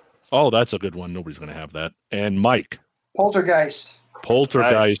Bride. Oh, that's a good one. Nobody's going to have that. And Mike. Poltergeist.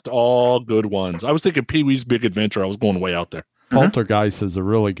 Poltergeist. All good ones. I was thinking Pee-wee's Big Adventure. I was going way out there. Poltergeist is a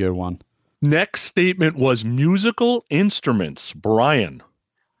really good one. Next statement was musical instruments. Brian.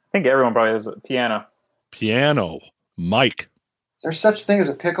 I think everyone probably has a piano. Piano. Mike. There's such thing as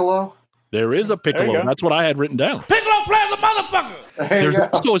a piccolo. There is a There you piccolo. go. That's what I had written down. Piccolo plays a motherfucker. There you There's go.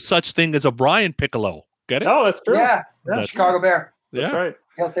 also such thing as a Brian Piccolo. Get it? Oh, that's true. Yeah. That's- Chicago Bear. yeah. That's right.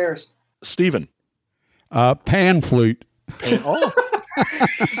 Downstairs. Steven. Pan flute. Oh,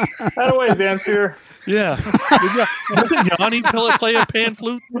 That way, Zamfir. yeah. Doesn't Yanni play a pan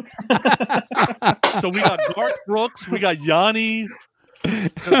flute? So we got Garth Brooks. We got Yanni.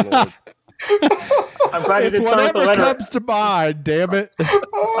 Good Lord. I'm glad you It's didn't start with the whatever letter. comes to mind, damn it.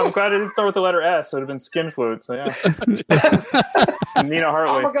 I'm glad it didn't start with the letter S. So it would have been skin flute. So yeah. Nina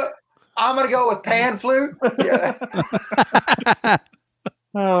Hartley. I'm gonna go with pan flute. Yeah.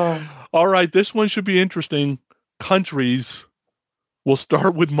 Oh. All right. This one should be interesting. Countries. We'll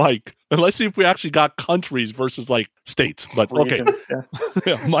start with Mike. And let's see if we actually got countries versus like states. But okay. Regions, yeah.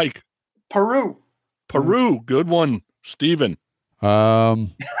 Yeah, Mike. Peru. Peru. Good one. Steven. Oh,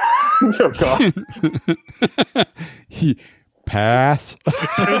 God. Pass.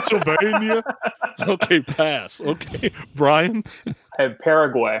 Pennsylvania. Okay, pass. Okay. Brian. I have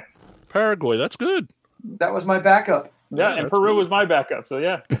Paraguay. Paraguay. That's good. That was my backup. Yeah, and that's Peru good. was my backup. So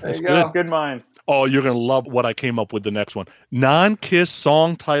yeah, There you go. good mind. Oh, you're going to love what I came up with the next one. Non-Kiss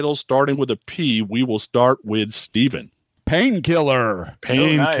song titles starting with a P. We will start with Steven. Painkiller.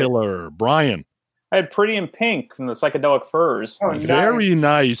 Painkiller. Brian. I had Pretty in Pink from the Psychedelic Furs. Oh, nice. Very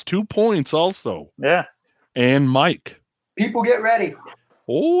nice. 2 points also. Yeah. And Mike. People get ready.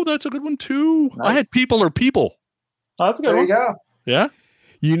 Oh, that's a good one too. Nice. I had People Are People. Oh, that's a good There one. you go. Yeah?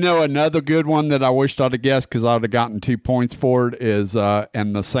 You know, another good one that I wished I'd have guessed because I would have gotten 2 points for it is,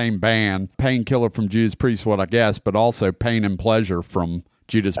 and the same band, Painkiller from Judas Priest, what I guessed, but also Pain and Pleasure from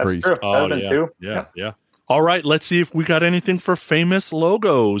Judas That's Priest. true. That would have been yeah. two. Yeah, yeah. All right, let's see if we got anything for famous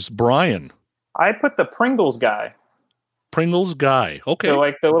logos. Brian. I put the Pringles guy. Pringles guy. Okay. So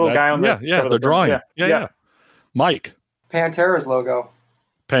like the little That- guy on the yeah, the drawing. Yeah. Mike. Pantera's logo.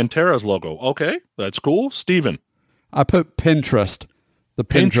 Pantera's logo. Okay, that's cool. Steven. I put Pinterest. The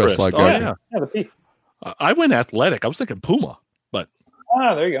Pinterest logo. Oh, yeah. Yeah, the P. I went athletic. I was thinking Puma, but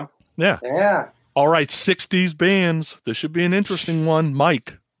Ah, there you go. yeah. Yeah. All right, 60s bands. This should be an interesting one.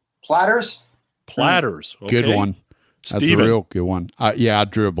 Mike. Platters. Platters. Good Okay. one. That's Steven. a real good one. Yeah, I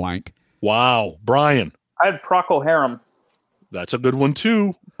drew a blank. Wow. Brian. I had Procol Harum. That's a good one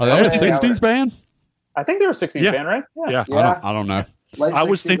too. Are they a Okay. 60s band? I think they were 60s Yeah. band, right? Yeah. I don't know. Late I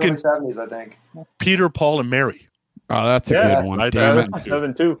was 60s, thinking- early 70s, I think. Peter, Paul, and Mary. Oh, that's a Yeah. good one. Right Damn there.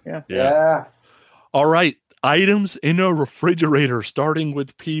 it. 7-2. Yeah. Yeah. All right. Items in a refrigerator, starting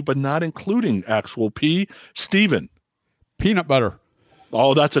with P, but not including actual P. Steven. Peanut butter.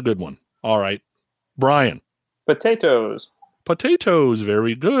 Oh, that's a good one. All right. Brian. Potatoes. Potatoes.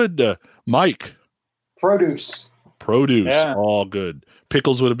 Very good. Mike. Produce. Produce. Yeah. All good.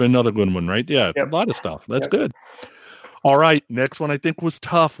 Pickles would have been another good one, right? Yeah. Yep. A lot of stuff. That's good. All right. Next one I think was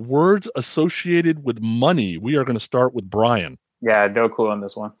tough. Words associated with money. We are going to start with Brian. Yeah, no clue on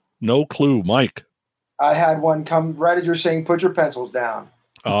this one. No clue. Mike. I had one come right as you're saying, put your pencils down.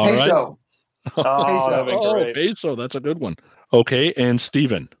 All right. Peso. Oh, Peso. that'd be Oh, great. peso. That's a good one. Okay. And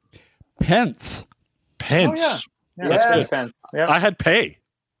Steven. Pence. Pence. Yeah, Yes. that's good. Pence. Yep. I had pay.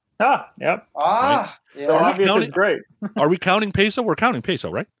 Yep. Ah. Yeah. So Are we obvious counting- is great. Are we counting peso? We're counting peso,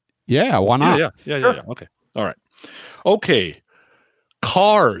 right? Yeah, why not? Yeah. Okay. All right. Okay.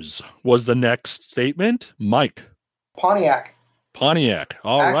 Cars was the next statement. Mike. Pontiac. Pontiac.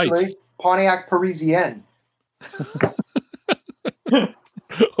 All right. Actually, Pontiac Parisienne.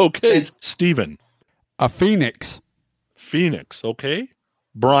 Okay. It's- Steven. A phoenix. Phoenix. Okay.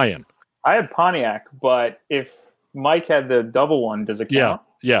 Brian. I had Pontiac, but if Mike had the double one, does it count?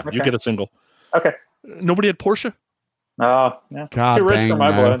 Yeah. You Okay. get a single. Okay. Nobody had Porsche? Oh, yeah. God Too rich dang, for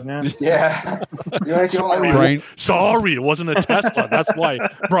my no. blood. Yeah. Yeah. You ain't the only one. Brain. Sorry, it wasn't a Tesla. That's why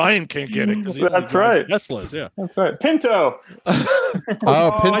Brian can't get it. 'Cause he only That's drives right. Teslas, yeah. That's right. Pinto. Oh,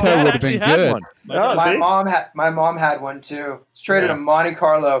 My Pinto dad would have actually been had good. one. Oh, My see? mom had one too. Traded Yeah. a Monte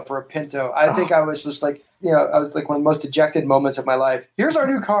Carlo for a Pinto. I think I was just like, I was like one of the most dejected moments of my life. Here's our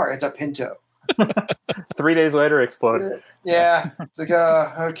new car. It's a Pinto. 3 days later, exploded. Yeah. It's like,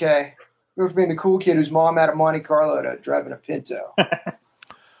 okay. Move from being the cool kid whose mom had a Monte Carlo to driving a Pinto.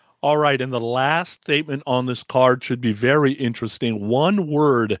 All right, and the last statement on this card should be very interesting. One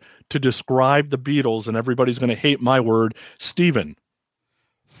word to describe the Beatles, and everybody's going to hate my word. Steven.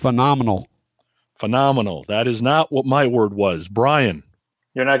 Phenomenal. Phenomenal. That is not what my word was. Brian.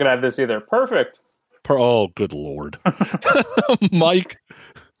 You're not going to have this either. Perfect. Oh, good Lord. Mike.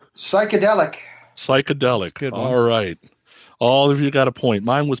 Psychedelic. Psychedelic. Good one. All right. All of you got a point.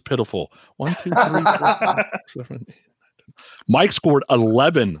 Mine was pitiful. 1, 2, 3, 4, 5, 6, 7, 8, 9, 10. Mike scored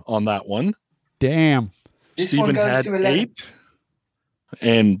 11 on that one. Damn. This one Steven goes had to 11. 8.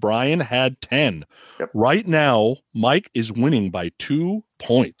 And Brian had 10. Yep. Right now, Mike is winning by 2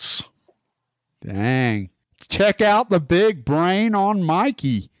 points. Dang. Check out the big brain on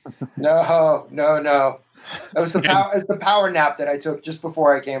Mikey. No. That was the power nap that I took just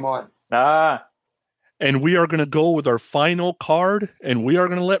before I came on. And we are going to go with our final card, and we are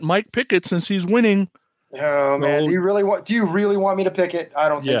going to let Mike pick it since he's winning. Oh man, So- do you really want me to pick it? I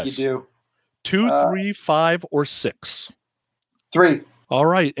don't think Yes. you do. 2, 3, 5, or 6. 3. All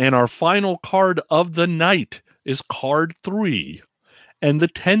right. And our final card of the night is card 3. And the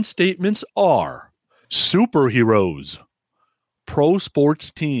 10 statements are superheroes, pro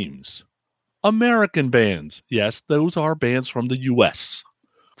sports teams, American bands. Yes, those are bands from the U.S.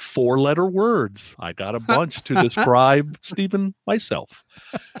 4-letter words. I got a bunch to describe Stephen myself.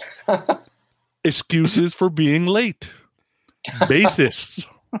 Excuses for being late. Bassists.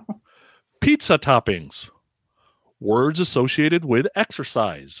 Pizza toppings. Words associated with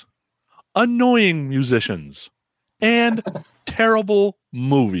exercise. Annoying musicians. And terrible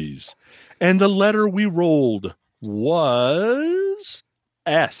movies. And the letter we rolled was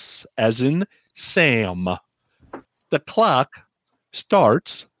S, as in Sam. The clock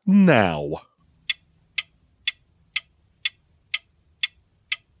starts now.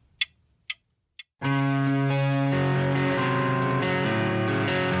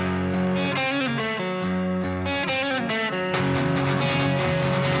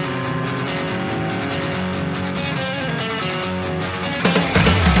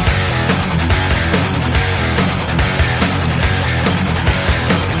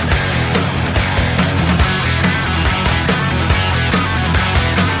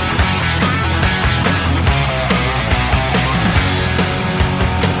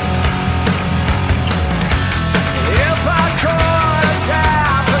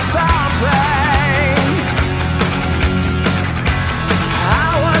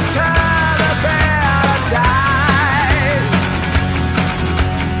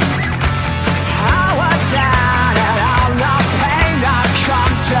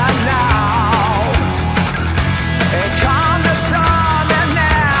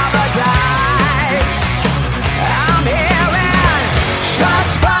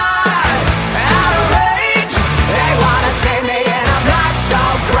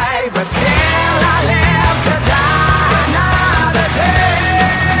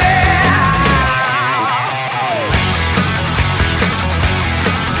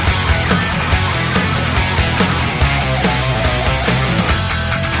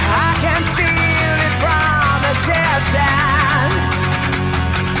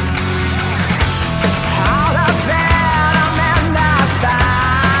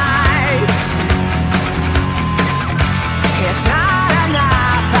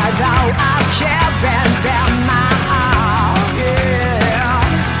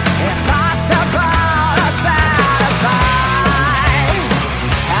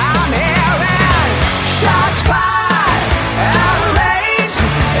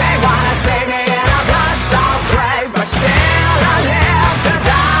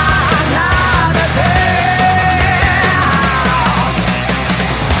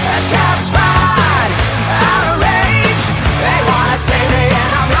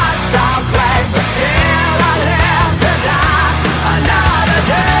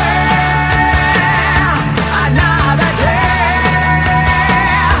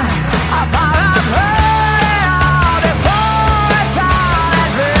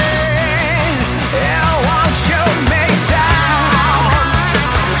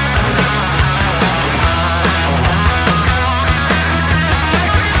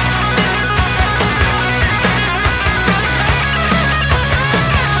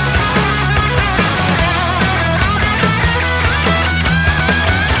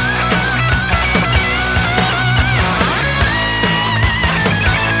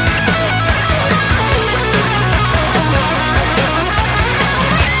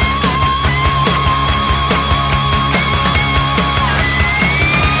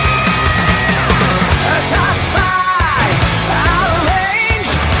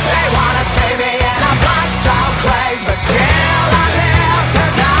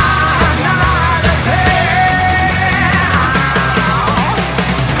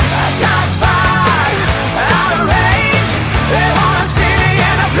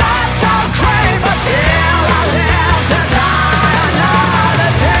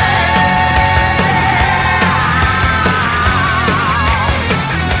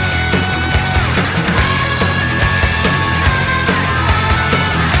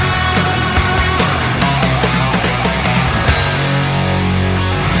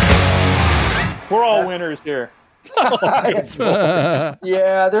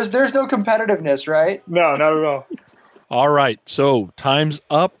 Yeah, there's no competitiveness, right? No, not at all. All right, so time's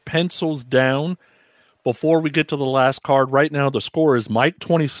up, pencils down. Before we get to the last card, right now the score is Mike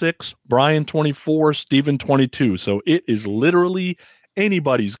 26, Brian 24, Steven 22. So it is literally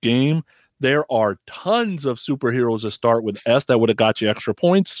anybody's game. There are tons of superheroes that start with S that would have got you extra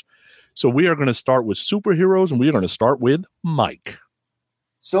points. So we are going to start with superheroes, and we are going to start with Mike.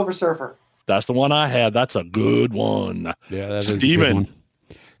 Silver Surfer. That's the one I had. That's a good one. Yeah, that is a good Steven. one.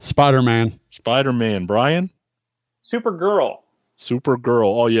 Spider-Man. Spider-Man. Brian? Supergirl. Supergirl.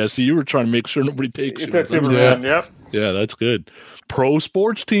 Oh, yeah. See, you were trying to make sure nobody takes You you. took That's Superman, good. yep. Yeah, that's good. Pro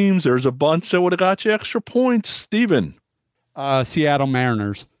sports teams. There's a bunch that would have got you extra points. Steven. Seattle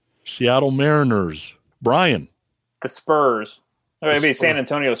Mariners. Seattle Mariners. Brian. The Spurs. The Maybe Spurs. San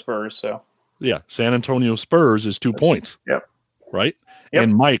Antonio Spurs, so. Yeah, San Antonio Spurs is 2 points. Yep. Right? Yep.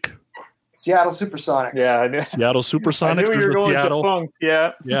 And Mike. Seattle Supersonics. Yeah, I knew. Seattle Supersonics. I knew you There's were the going Seattle. defunct,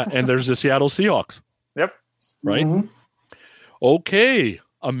 yeah. Yeah, and there's the Seattle Seahawks. Yep. Right? Mhm. Okay.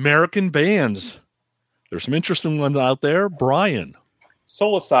 American bands. There's some interesting ones out there. Brian.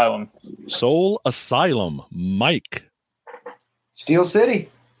 Soul Asylum. Soul Asylum. Mike. Steel City.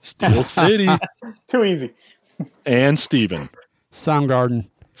 Steel City. Too easy. And Steven. Soundgarden.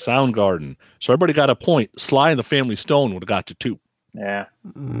 Soundgarden. So everybody got a point. Sly and the Family Stone would have got you 2. Yeah.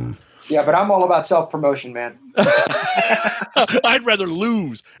 Yeah, but I'm all about self-promotion, man. I'd rather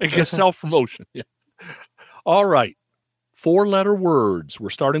lose and get self-promotion. Yeah. All right. 4-letter words. We're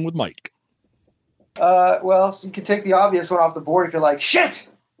starting with Mike. Well, you can take the obvious one off the board if you're like, shit!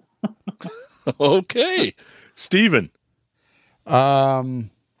 Okay. Steven. I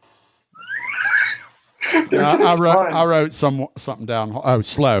wrote something down. Oh,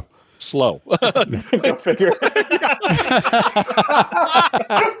 slow. Slow. Go figure.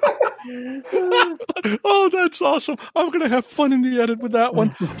 Oh, that's awesome. I'm going to have fun in the edit with that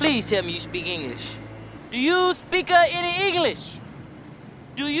one. Please tell me you speak English. Do you speak any English?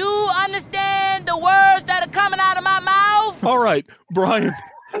 Do you understand the words that are coming out of my mouth? All right, Brian.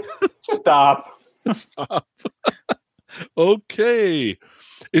 Stop. Stop. Okay.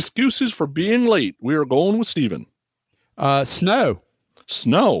 Excuses for being late. We are going with Steven. Snow.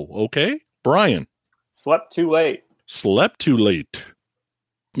 Snow. Okay. Brian. Slept too late. Slept too late.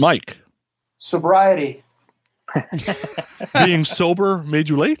 Mike. Sobriety. Being sober made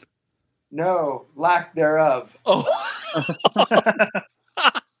you late? No, lack thereof. Oh.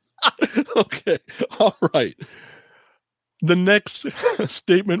 Okay. All right. The next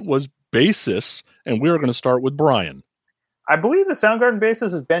statement was basis, and we're going to start with Brian. I believe the Soundgarden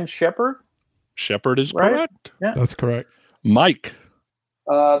bassist is Ben Shepherd. Shepherd is Right? correct. Yeah. That's correct. Mike.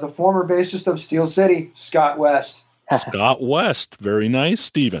 The former bassist of Steel City, Scott West. Scott West. Very nice.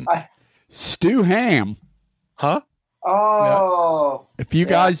 Steven. Stu Ham. Huh? Oh. If you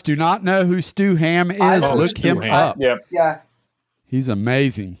guys do not know who Stu Ham I is, know look Stu him Ham. up. Yeah. Yeah. He's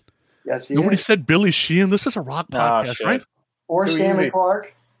amazing. Yes, he Nobody is. said Billy Sheehan. This is a rock podcast, shit. right? Or Too Stanley easy.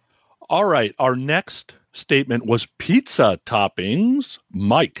 Clark. All right. Our next statement was pizza toppings.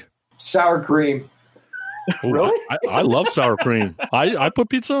 Mike. Sour cream. Ooh, Really? I love sour cream. I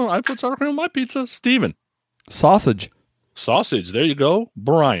put sour cream on my pizza. Steven. Sausage. Sausage. There you go.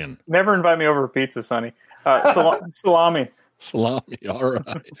 Brian. Never invite me over for pizza, Sonny. Salami. Salami. All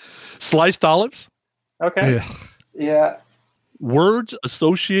right. Sliced olives. Okay. Ugh. Yeah. Words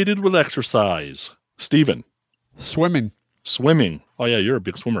associated with exercise. Steven. Swimming. Swimming. Oh, yeah, you're a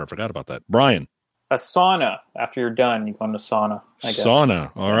big swimmer. I forgot about that. Brian. A sauna. After you're done, you go into sauna, I guess.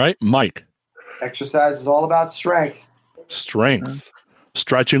 Sauna. All right. Mike. Exercise is all about strength. Strength.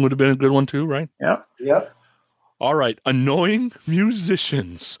 Stretching would have been a good one too, right? Yep. Yep. All right. Annoying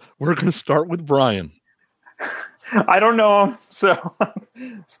musicians. We're going to start with Brian. I don't know him, so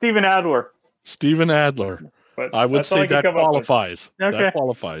Steven Adler. Steven Adler. But I would that's all say I can that come up with. qualifies. Okay. That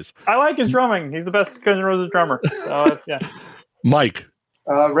qualifies. I like his drumming. He's the best Guns N' Roses drummer. So, yeah. Mike.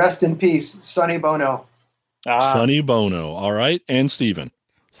 Rest in peace, Sonny Bono. Sonny Bono. All right. And Steven.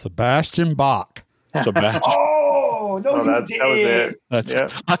 Sebastian Bach. Sebastian. Oh, no, you that was did. it. That's Yeah.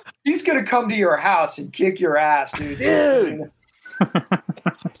 He's going to come to your house and kick your ass, dude. Dude.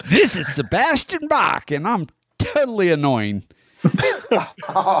 This is Sebastian Bach, and I'm totally annoying.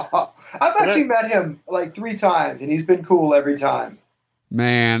 I've actually met him like 3 times, and he's been cool every time.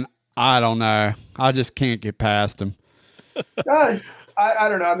 Man, I don't know. I just can't get past him. I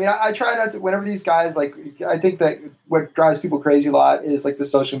don't know. I mean, I try not to, whenever these guys, like, I think that what drives people crazy a lot is like the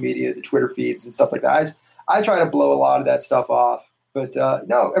social media, the Twitter feeds and stuff like that. I try to blow a lot of that stuff off. But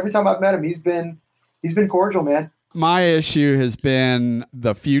no, every time I've met him, he's been cordial, man. My issue has been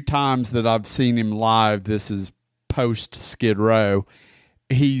the few times that I've seen him live, this has post Skid Row.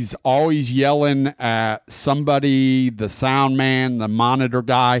 He's always yelling at somebody, the sound man, the monitor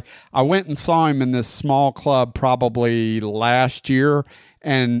guy. I went and saw him in this small club probably last year,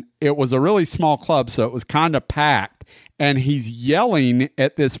 and it was a really small club, so it was kind of packed. And he's yelling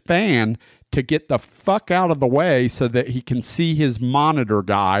at this fan to get the fuck out of the way so that he can see his monitor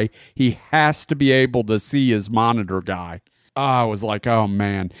guy. He has to be able to see his monitor guy. I was like, oh,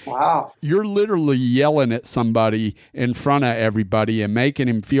 man. Wow. You're literally yelling at somebody in front of everybody and making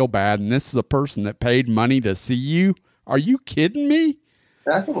him feel bad, and this is a person that paid money to see you? Are you kidding me?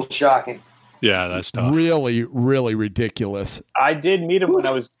 That's a little shocking. Yeah, that's tough. Really, really ridiculous. I did meet him when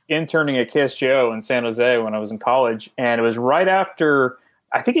I was interning at Kiss Joe in San Jose when I was in college, and it was right after,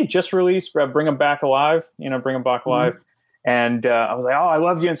 I think he just released Bring 'Em Back Alive, Bring 'Em Back Alive. Mm-hmm. And I was like, oh, I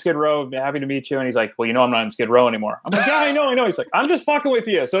loved you in Skid Row. Happy to meet you. And he's like, well, I'm not in Skid Row anymore. I'm like, yeah, I know. He's like, I'm just fucking with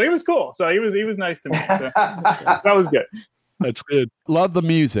you. So he was cool. So he was nice to me. So that was good. That's good. Love the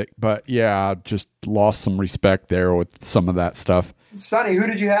music, but yeah, I just lost some respect there with some of that stuff. Sonny, who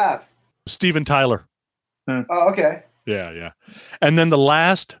did you have? Steven Tyler. Oh, okay. Yeah. And then the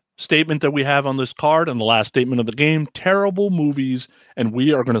last statement that we have on this card and the last statement of the game, terrible movies. And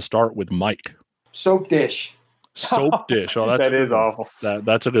we are going to start with Mike. Soap Dish. Soap Dish. Oh, that's that is awful.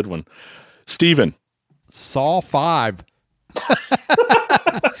 That's a good one. Steven. Saw 5.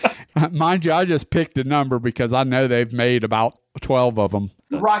 Mind you, I just picked a number because I know they've made about 12 of them.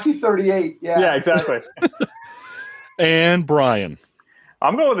 Rocky 38. Yeah, exactly. And Brian.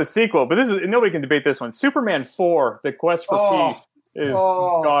 I'm going with a sequel, but nobody can debate this one. Superman 4, The Quest for Peace, is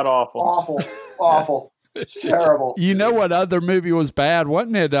god awful. Awful. It's terrible. You know what other movie was bad?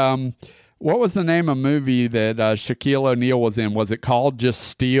 Wasn't it? What was the name of a movie that Shaquille O'Neal was in? Was it called just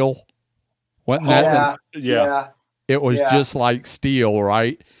Steel? Wasn't that? Yeah. It was just like Steel,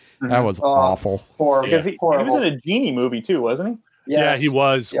 right? Mm-hmm. That was awful. Horrible. Because he was in a Genie movie too, wasn't he? Yes. Yeah, he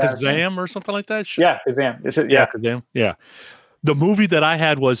was. Yes. Kazam or something like that? Yeah, Kazam. Kazam. Yeah. The movie that I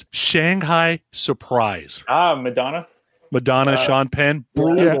had was Shanghai Surprise. Madonna, Sean Penn.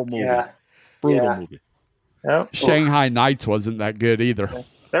 Brutal movie. Yeah. Brutal movie. Yep. Shanghai Nights wasn't that good either.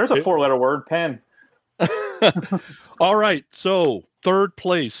 There's a 4-letter word, Penn. All right. So third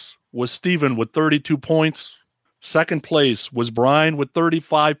place was Steven with 32 points. Second place was Brian with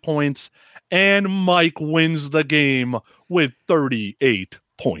 35 points. And Mike wins the game with 38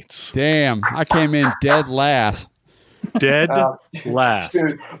 points. Damn, I came in dead last. Dead last.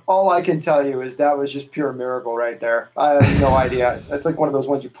 Dude, all I can tell you is that was just pure miracle right there. I have no idea. That's like one of those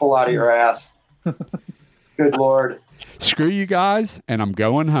ones you pull out of your ass. Good Lord. Screw you guys, and I'm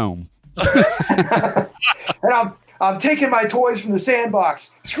going home. And I'm taking my toys from the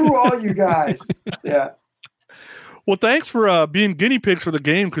sandbox. Screw all you guys. Yeah. Well, thanks for being guinea pigs for the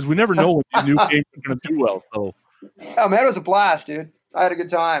game because we never know when these new games are going to do well. So, oh man, it was a blast, dude. I had a good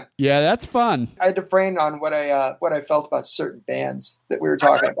time. Yeah, that's fun. I had to refrain on what I felt about certain bands that we were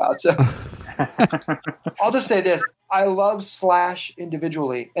talking about. So I'll just say this: I love Slash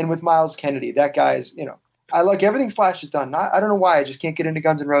individually, and with Miles Kennedy, that guy is, I like everything Slash has done. I don't know why I just can't get into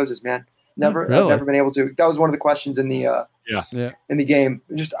Guns N' Roses, man. Never, really? I've never been able to. That was one of the questions in the in the game.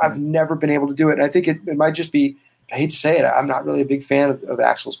 I've never been able to do it, and I think it might just be. I hate to say it, I'm not really a big fan of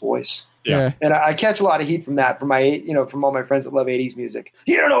Axl's voice. Yeah. And I catch a lot of heat from that, from from all my friends that love 80s music.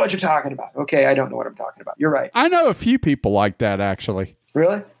 You don't know what you're talking about. Okay, I don't know what I'm talking about. You're right. I know a few people like that, actually.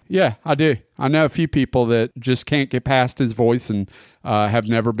 Really? Yeah, I do. I know a few people that just can't get past his voice and have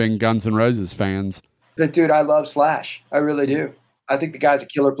never been Guns N' Roses fans. But, dude, I love Slash. I really do. I think the guy's a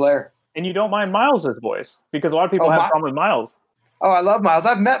killer player. And you don't mind Miles' voice because a lot of people have a problem with Miles. Oh, I love Miles.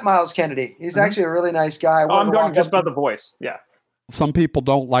 I've met Miles Kennedy. He's actually a really nice guy. I'm talking just about the voice. Yeah. Some people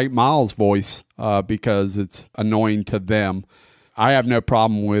don't like Miles' voice because it's annoying to them. I have no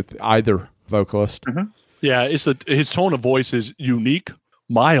problem with either vocalist. Mm-hmm. Yeah, his tone of voice is unique.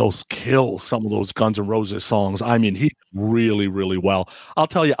 Miles kills some of those Guns N' Roses songs. I mean, he really, really well. I'll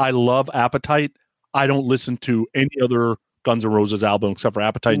tell you, I love Appetite. I don't listen to any other Guns N' Roses album except for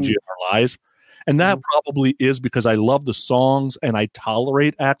Appetite and GNR Lies. And that probably is because I love the songs and I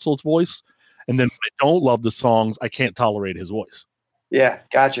tolerate Axl's voice. And then when I don't love the songs, I can't tolerate his voice. Yeah,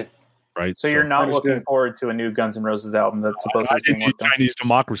 gotcha. Right. So you're not looking forward to a new Guns N' Roses album that's supposed to be more Chinese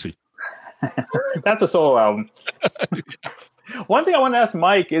Democracy. That's a solo album. One thing I want to ask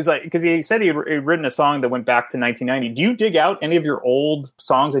Mike is because he said he'd written a song that went back to 1990. Do you dig out any of your old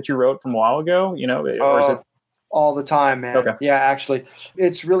songs that you wrote from a while ago? Or is it all the time, man? Okay. Yeah, actually,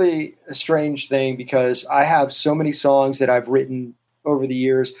 it's really a strange thing because I have so many songs that I've written over the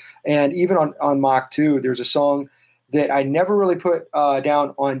years, and even on Mach 2, there's a song that I never really put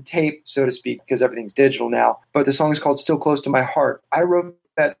down on tape, so to speak, because everything's digital now. But the song is called Still Close to My Heart. I wrote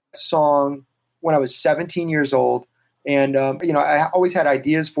that song when I was 17 years old. And, I always had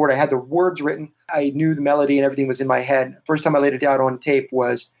ideas for it. I had the words written. I knew the melody and everything was in my head. First time I laid it down on tape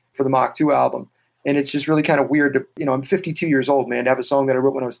was for the Mach 2 album. And it's just really kind of weird to, I'm 52 years old, man, to have a song that I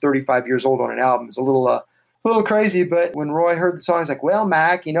wrote when I was 35 years old on an album. It's a little crazy. But when Roy heard the song, he's like, well,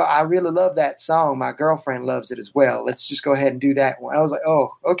 Mac, I really love that song. My girlfriend loves it as well. Let's just go ahead and do that one. I was like,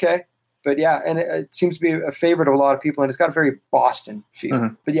 oh, okay. But yeah, and it seems to be a favorite of a lot of people, and it's got a very Boston feel.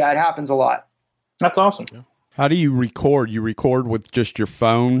 Mm-hmm. But yeah, it happens a lot. That's awesome. Yeah. How do you record? You record with just your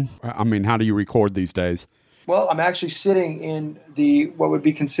phone? I mean, how do you record these days? Well, I'm actually sitting in what would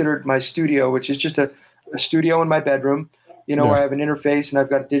be considered my studio, which is just a studio in my bedroom, where I have an interface and I've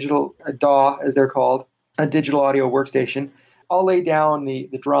got a DAW, as they're called, a digital audio workstation. I'll lay down the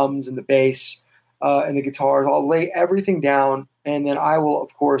drums and the bass and the guitars. I'll lay everything down, and then I will,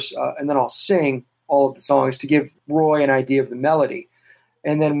 of course, and then I'll sing all of the songs to give Roy an idea of the melody.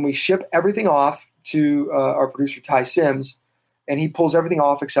 And then we ship everything off to our producer, Ty Sims, and he pulls everything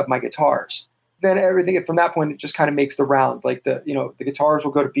off except my guitars. Then everything from that point, it just kind of makes the round. Like the guitars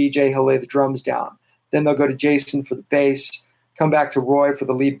will go to BJ, he'll lay the drums down. Then they'll go to Jason for the bass, come back to Roy for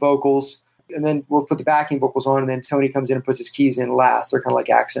the lead vocals, and then we'll put the backing vocals on, and then Tony comes in and puts his keys in last. They're kind of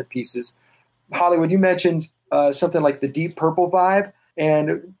like accent pieces. Hollywood, you mentioned something like the Deep Purple vibe,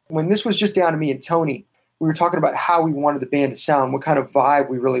 and when this was just down to me and Tony, we were talking about how we wanted the band to sound, what kind of vibe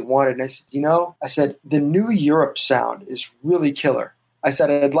we really wanted. And I said, the New Europe sound is really killer. I said,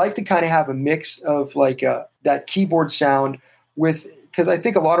 I'd like to kind of have a mix of like that keyboard sound because I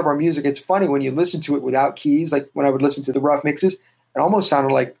think a lot of our music, it's funny when you listen to it without keys, like when I would listen to the rough mixes, it almost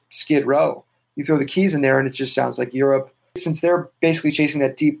sounded like Skid Row. You throw the keys in there and it just sounds like Europe. Since they're basically chasing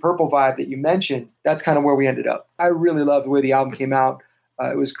that Deep Purple vibe that you mentioned, that's kind of where we ended up. I really love the way the album came out.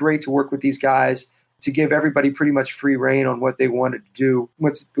 It was great to work with these guys, to give everybody pretty much free reign on what they wanted to do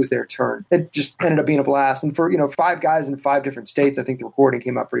once it was their turn. It just ended up being a blast. And for, 5 guys in 5 different states, I think the recording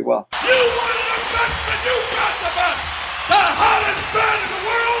came out pretty well. You wanted the best, and you got the best. The hottest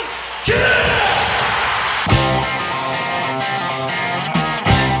Kiss!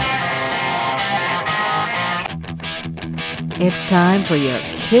 It's time for your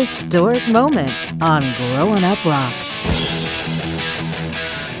Kiss-storic moment on Growing Up Rock.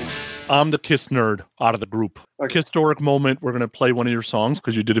 I'm the Kiss nerd out of the group. Okay. Kiss-storic moment, we're going to play one of your songs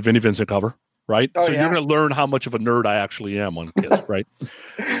because you did a Vinnie Vincent cover, right? Oh, so yeah. You're going to learn how much of a nerd I actually am on Kiss, right?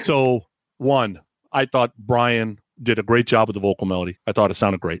 So, one, I thought Brian did a great job with the vocal melody. I thought it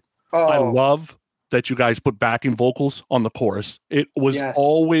sounded great. Oh. I love that you guys put backing vocals on the chorus. It was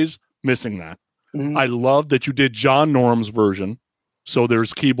always missing that. Mm-hmm. I love that you did John Norm's version. So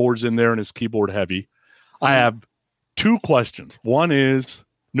there's keyboards in there and it's keyboard heavy. Mm-hmm. I have 2 questions. One is,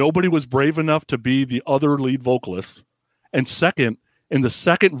 nobody was brave enough to be the other lead vocalist. And second, in the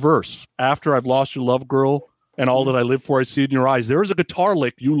second verse, after I've lost your love, girl, and all that I live for, I see it in your eyes, there is a guitar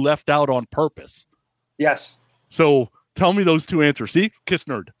lick you left out on purpose. Yes. So tell me those 2 answers. See? Kiss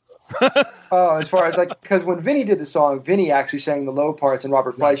nerd. As far as because when Vinny did the song, Vinny actually sang the low parts and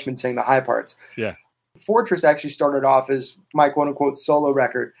Robert Fleischman sang the high parts. Yeah. Fortress actually started off as my quote unquote solo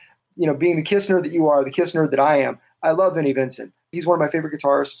record. Being the Kiss nerd that you are, the Kiss nerd that I am, I love Vinnie Vincent. He's one of my favorite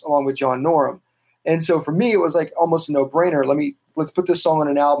guitarists along with John Norum. And so for me, it was like almost a no-brainer. Let's put this song on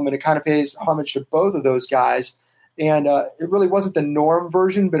an album, and it kind of pays homage to both of those guys. And it really wasn't the Norm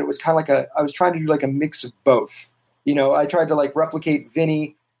version, but it was kind of like I was trying to do like a mix of both. I tried to like replicate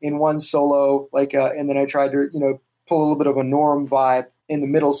Vinny in one solo, and then I tried to, pull a little bit of a Norm vibe in the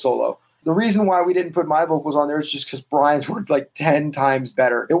middle solo. The reason why we didn't put my vocals on there is just because Brian's were like 10 times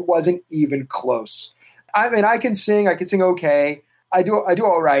better. It wasn't even close. I mean, I can sing okay. I do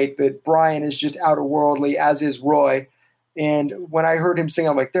all right, but Brian is just outer-worldly, as is Roy. And when I heard him sing,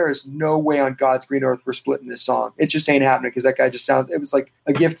 I'm like, there is no way on God's green earth we're splitting this song. It just ain't happening because that guy just it was like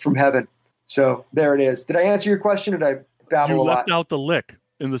a gift from heaven. So there it is. Did I answer your question or did I babble a lot? You left out the lick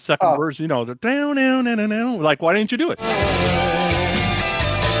in the second verse, the down, down, down, down. Like, why didn't you do it?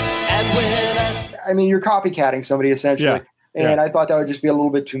 I mean, you're copycatting somebody essentially. Yeah. And I thought that would just be a little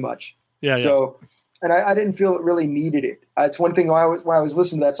bit too much. Yeah. So, and I didn't feel it really needed it. It's one thing when I was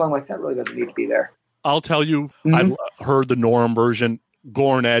listening to that song, I'm like, that really doesn't need to be there. I'll tell you, I've heard the Norm version.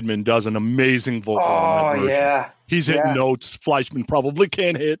 Goran Edman does an amazing vocal on that version. Yeah. He's hitting notes Fleischman probably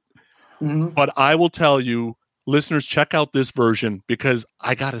can't hit. Mm-hmm. But I will tell you, listeners, check out this version because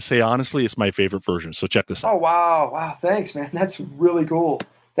I got to say, honestly, it's my favorite version. So check this out. Oh, wow. Wow. Thanks, man. That's really cool.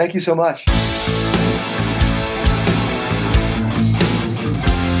 Thank you so much.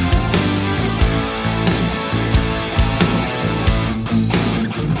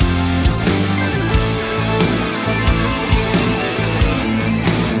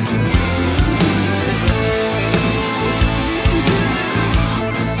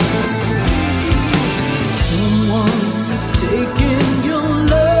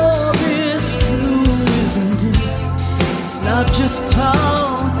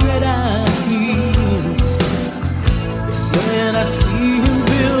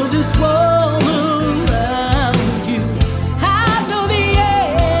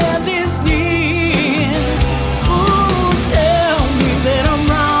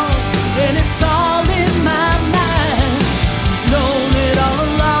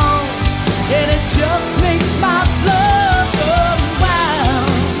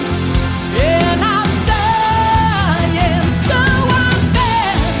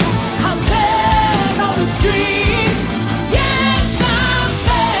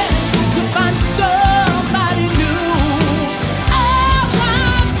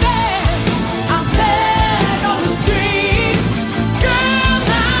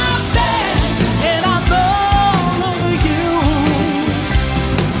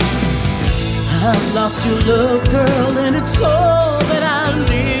 lost your love, girl, and it's all that I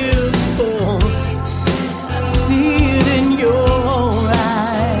live for. I see it in your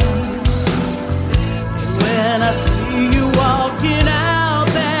eyes. And when I see you walking out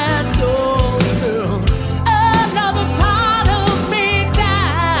that door, girl, another part of me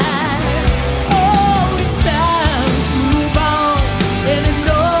dies. Oh, it's time to move on, and I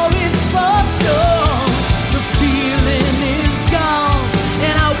know it's for sure. The feeling is gone,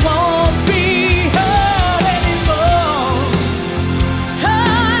 and I won't be hurt anymore.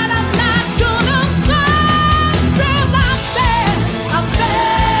 And I'm not gonna fly through my bed. I'm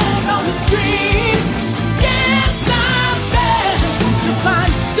bad on the streets. Yes, I'm bad to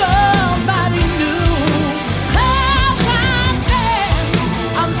find somebody new. Oh,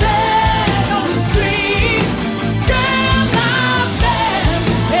 I'm bad on the streets. Girl, I'm bad,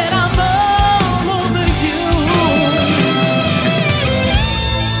 and I'm all over you.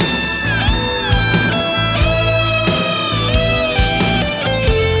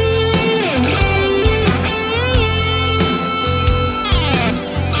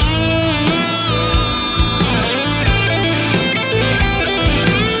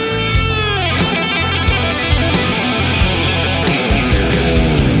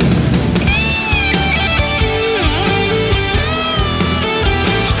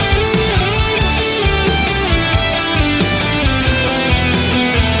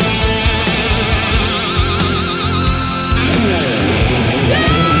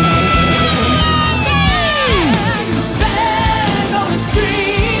 Bad on the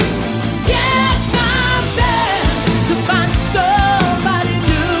streets. Yes, I'm bad to find somebody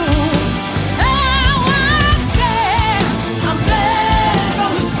new. Oh, I'm bad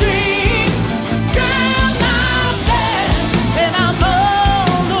on the streets. Girl, I'm bad, and I'm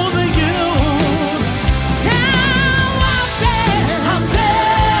all over you. Oh, I'm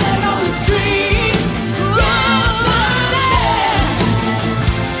bad on the streets. Yes, I'm bad.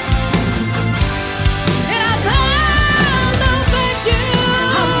 And I'm all over you.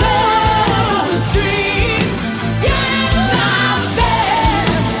 I'm bad on the streets. Yes, I'm bad.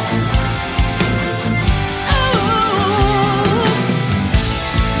 Ooh,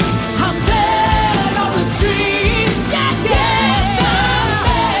 I'm bad on the streets. Yes, I'm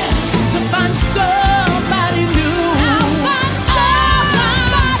bad to find somebody new. I'm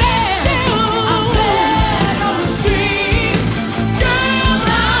bad on the streets. Girl,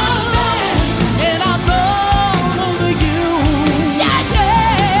 I'm bad, and I'm all over you. Yeah,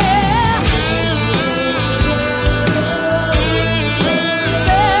 yeah.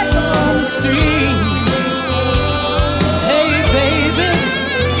 Bad on the street. Hey, baby.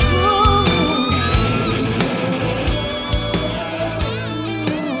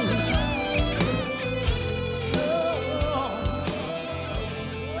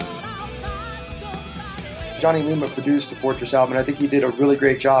 Johnny Lima produced the Fortress album, and I think he did a really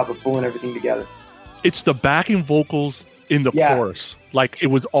great job of pulling everything together. It's the backing vocals in the chorus. Like, it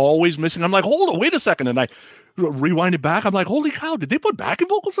was always missing. I'm like, hold on, wait a second. And I rewind it back. I'm like, holy cow, did they put backing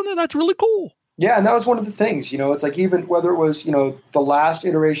vocals in there? That's really cool. Yeah, and that was one of the things, it's like even whether it was, the last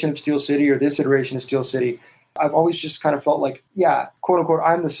iteration of Steel City or this iteration of Steel City, I've always just kind of felt like, yeah, quote unquote,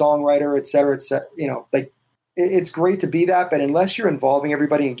 I'm the songwriter, et cetera, like it's great to be that, but unless you're involving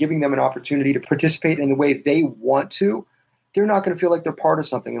everybody and giving them an opportunity to participate in the way they want to, they're not going to feel like they're part of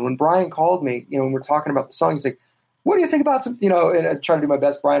something. And when Brian called me, when we're talking about the song, he's like, what do you think about some, and I try to do my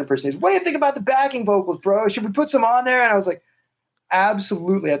best Brian impersonation. What do you think about the backing vocals, bro? Should we put some on there? And I was like,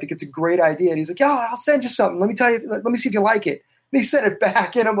 absolutely. I think it's a great idea. And he's like, yeah, I'll send you something. Let me see if you like it. And he sent it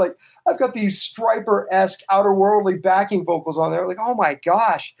back. And I'm like, I've got these Striper-esque outerworldly backing vocals on there. I'm like, oh my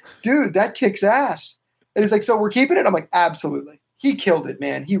gosh, dude, that kicks ass. And he's like, so we're keeping it? I'm like, absolutely. He killed it,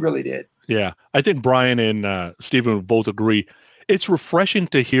 man. He really did. Yeah. I think Brian and Stephen would both agree. It's refreshing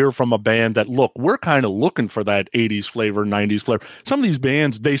to hear from a band that, look, we're kind of looking for that 80s flavor, 90s flavor. Some of these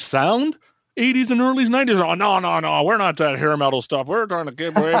bands, they sound 80s and early 90s. Oh, no. We're not that hair metal stuff. We're trying to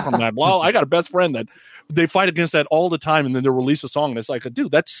get away from that. Well, I got a best friend that they fight against that all the time, and then they'll release a song, and it's like,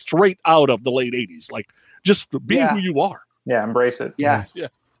 dude, that's straight out of the late 80s. Like, just be who you are. Yeah, embrace it. Yeah.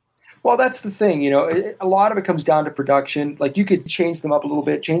 Well, that's the thing, a lot of it comes down to production. Like, you could change them up a little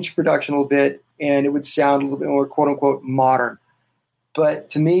bit, change the production a little bit, and it would sound a little bit more quote unquote modern. But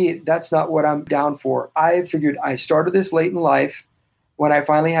to me, that's not what I'm down for. I figured I started this late in life. When I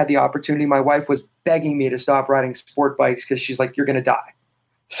finally had the opportunity, my wife was begging me to stop riding sport bikes because she's like, you're going to die.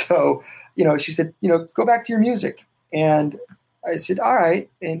 So, she said, go back to your music. And I said, all right.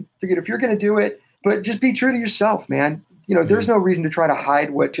 And figured if you're going to do it, but just be true to yourself, man. There's no reason to try to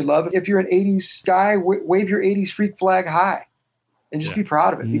hide what you love. If you're an 80s guy, wave your 80s freak flag high. and just be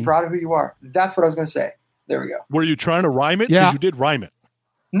proud of it. Be proud of who you are. That's what I was going to say. There we go. Were you trying to rhyme it? Yeah. Because you did rhyme it.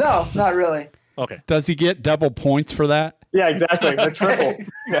 No, not really. Okay. Does he get double points for that? Yeah, exactly. The triple.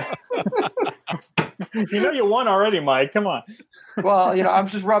 Yeah. You won already, Mike. Come on. Well, I'm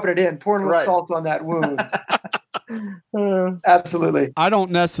just rubbing it in, pouring a little salt on that wound. Absolutely. I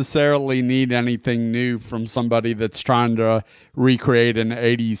don't necessarily need anything new from somebody that's trying to recreate an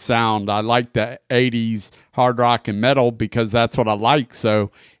 80s sound. I like the 80s hard rock and metal because that's what I like.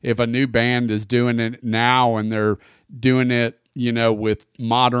 So if a new band is doing it now and they're doing it, with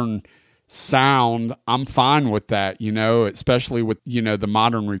modern sound, I'm fine with that, especially with, the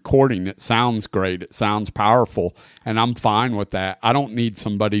modern recording. It sounds great. It sounds powerful, and I'm fine with that. I don't need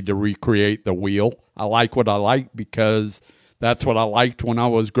somebody to recreate the wheel. I like what I like because that's what I liked when I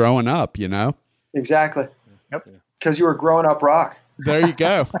was growing up, Exactly. Yep. Because you were growing up rock. There you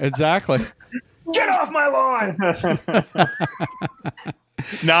go. Exactly. Get off my lawn!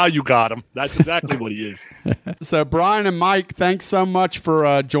 Now you got him. That's exactly what he is. So, Brian and Mike, thanks so much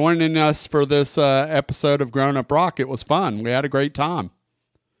for joining us for this episode of Grown Up Rock. It was fun. We had a great time.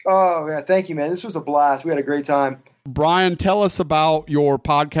 Oh, yeah. Thank you, man. This was a blast. We had a great time. Brian, tell us about your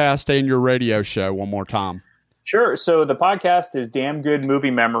podcast and your radio show one more time. Sure. So the podcast is Damn Good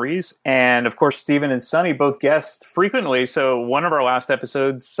Movie Memories. And of course, Steven and Sonny both guest frequently. So one of our last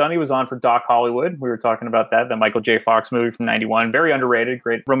episodes, Sonny was on for Doc Hollywood. We were talking about that Michael J. Fox movie from 91. Very underrated,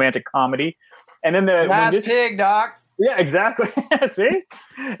 great romantic comedy. And then Nice pig, Doc. Yeah, exactly. See?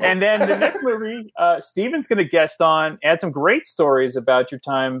 And then the next movie, Steven's going to guest on, add some great stories about your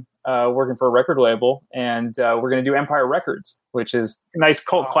time working for a record label. And we're going to do Empire Records, which is a nice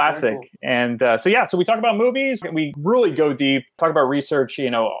cult classic. Cool. And so we talk about movies. We really go deep, talk about research.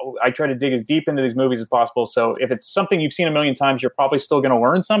 I try to dig as deep into these movies as possible. So if it's something you've seen a million times, you're probably still going to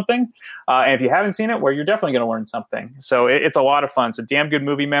learn something. And if you haven't seen it, well, you're definitely going to learn something. So it's a lot of fun. So Damn Good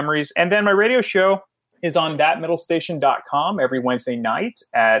Movie Memories. And then my radio show is on thatmetalstation.com every Wednesday night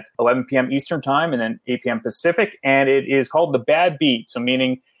at 11 p.m. Eastern time and then 8 p.m. Pacific. And it is called The Bad Beat. So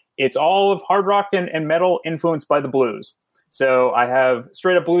meaning it's all of hard rock and metal influenced by the blues. So I have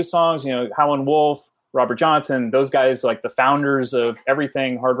straight up blues songs, Howlin' Wolf, Robert Johnson, those guys like the founders of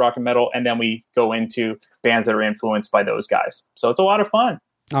everything hard rock and metal. And then we go into bands that are influenced by those guys. So it's a lot of fun.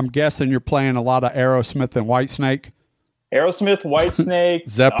 I'm guessing you're playing a lot of Aerosmith and Whitesnake. Aerosmith, Whitesnake,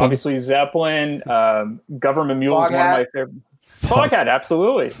 Zeppelin. Obviously Zeppelin, Government Mule is one of my favorite. Foghat,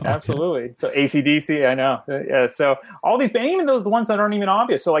 absolutely. So AC/DC, I know. Yeah, so all these, even those the ones that aren't even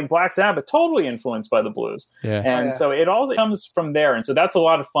obvious. So like Black Sabbath, totally influenced by the blues. Yeah. And so it all comes from there. And so that's a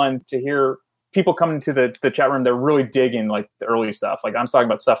lot of fun to hear people come into the chat room. They're really digging like the early stuff. Like I'm talking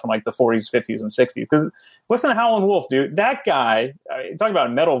about stuff from like the 40s, 50s, and 60s. Because listen to Howlin' Wolf, dude. That guy, talking about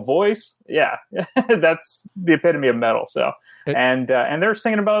a metal voice. Yeah, that's the epitome of metal. So and they're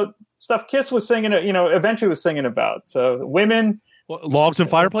singing about stuff Kiss was singing, eventually was singing about. So women, logs and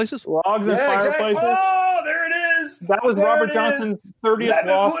fireplaces. Logs and fireplaces. Exactly. Oh, there it is. That was Robert Johnson's 30th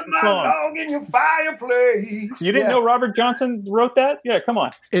lost put my song. log in your fireplace. You didn't know Robert Johnson wrote that? Yeah, come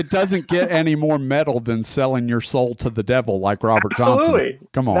on. It doesn't get any more metal than selling your soul to the devil like Robert Absolutely. Johnson.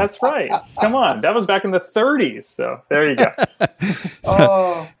 Come on. That's right. Come on. That was back in the 30s. So there you go.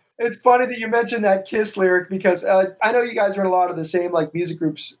 Oh, it's funny that you mentioned that Kiss lyric because I know you guys are in a lot of the same like music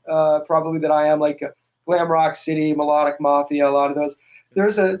groups probably that I am, like Glam Rock City, Melodic Mafia, a lot of those.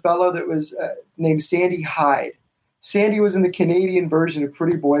 There's a fellow that was named Sandy Hyde. Sandy was in the Canadian version of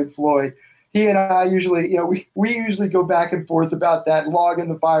Pretty Boy Floyd. He and I usually, we usually go back and forth about that log in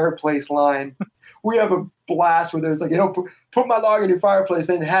the fireplace line. We have a blast where there's like, put my log in your fireplace,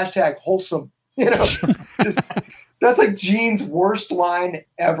 then hashtag wholesome. Just that's like Gene's worst line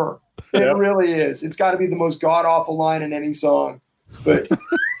ever. It really is. It's got to be the most god awful line in any song. But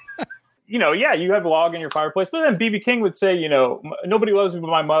you have a log in your fireplace. But then B.B. King would say, nobody loves me but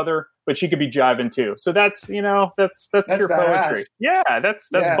my mother, but she could be jiving too. So that's pure badass. poetry. Yeah, that's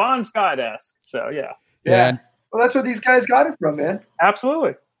Bon Scott-esque. So yeah. Well, that's where these guys got it from, man.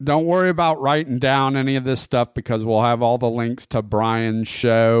 Absolutely. Don't worry about writing down any of this stuff because we'll have all the links to Brian's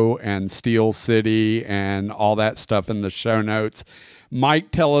show and Steel City and all that stuff in the show notes. Mike,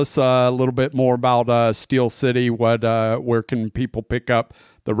 tell us a little bit more about Steel City. Where can people pick up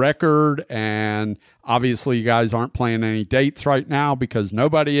the record? And obviously you guys aren't playing any dates right now because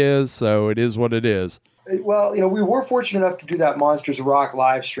nobody is, so it is what it is. Well, we were fortunate enough to do that Monsters of Rock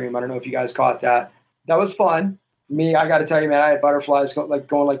live stream. I don't know if you guys caught that. That was fun. Me, I got to tell you, man, I had butterflies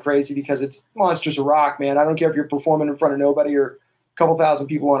going like crazy because it's Monsters of Rock, man. I don't care if you're performing in front of nobody or a couple thousand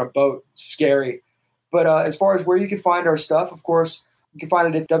people on a boat. Scary. But as far as where you can find our stuff, of course, You can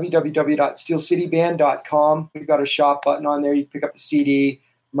find it at www.steelcityband.com. We've got a shop button on there. You can pick up the CD,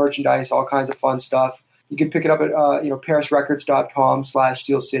 merchandise, all kinds of fun stuff. You can pick it up at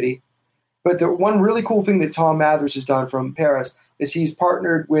parisrecords.com/SteelCity. But the one really cool thing that Tom Mathers has done from Paris is he's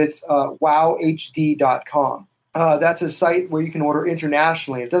partnered with wowhd.com. That's a site where you can order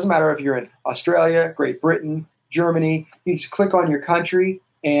internationally. It doesn't matter if you're in Australia, Great Britain, Germany. You just click on your country,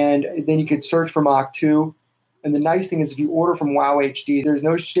 and then you can search for Mach 2. And the nice thing is if you order from Wow HD, there's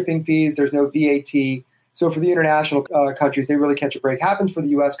no shipping fees, there's no VAT. So for the international countries, they really catch a break. Happens for the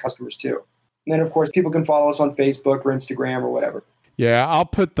U.S. customers too. And then, of course, people can follow us on Facebook or Instagram or whatever. Yeah, I'll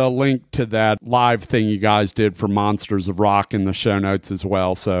put the link to that live thing you guys did for Monsters of Rock in the show notes as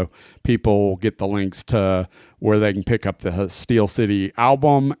well, so people will get the links to where they can pick up the Steel City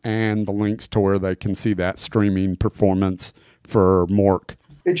album and the links to where they can see that streaming performance for Mork.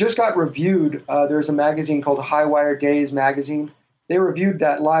 It just got reviewed. There's a magazine called Highwire Days magazine. They reviewed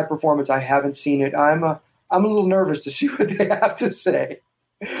that live performance. I haven't seen it. I'm a little nervous to see what they have to say,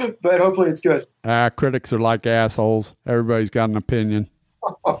 but hopefully it's good. Critics are like assholes. Everybody's got an opinion.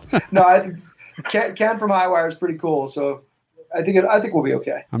 No, Ken from Highwire is pretty cool, so I think we'll be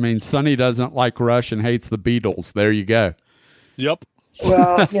okay. I mean, Sonny doesn't like Rush and hates the Beatles. There you go. Yep.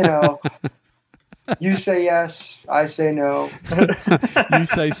 Well, you say yes, I say no. You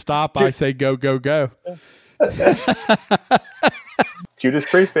say stop, I say go, go, go. Judas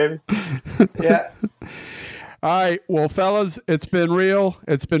Priest, baby. Yeah. All right. Well, fellas, it's been real.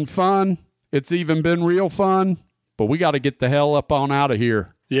 It's been fun. It's even been real fun. But we got to get the hell up on out of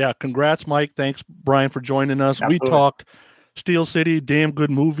here. Yeah. Congrats, Mike. Thanks, Brian, for joining us. Absolutely. We talked Steel City, damn good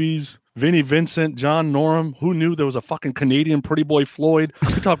movies. Vinnie Vincent, John Norum. Who knew there was a fucking Canadian Pretty Boy Floyd?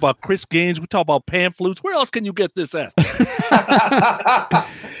 We talk about Chris Gaines. We talk about pan flutes. Where else can you get this at?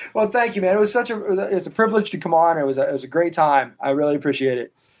 Well, thank you, man. It's a privilege to come on. It was a great time. I really appreciate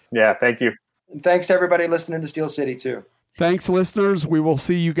it. Yeah, thank you. And thanks to everybody listening to Steel City too. Thanks, listeners. We will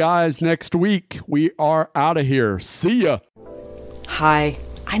see you guys next week. We are out of here. See ya. Hi,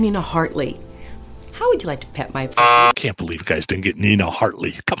 I'm Nina Hartley. How would you like to pet my... I can't believe you guys didn't get Nina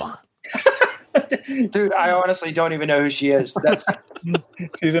Hartley. Come on. Dude, I honestly don't even know who she is.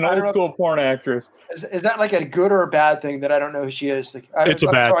 She's an old school porn actress. Is that like a good or a bad thing that I don't know who she is? It's a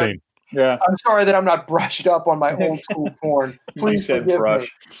bad thing. Yeah. I'm sorry that I'm not brushed up on my old school porn. Please forgive me.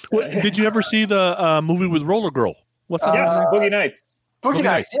 Well, did you ever see the movie with Roller Girl? What's that? Yeah, Boogie Nights. Boogie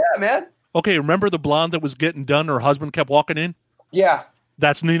Nights. Yeah, man. Okay, remember the blonde that was getting done? Her husband kept walking in? Yeah.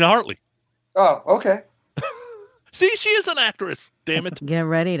 That's Nina Hartley. Oh, okay. See, she is an actress. Damn it. Get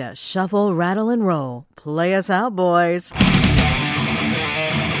ready to shuffle, rattle, and roll. Play us out, boys.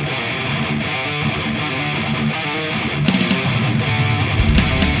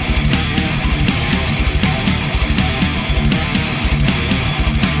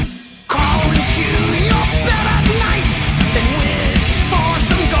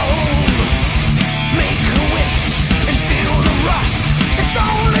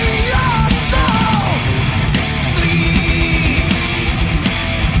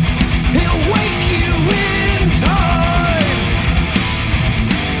 He'll wake you in time.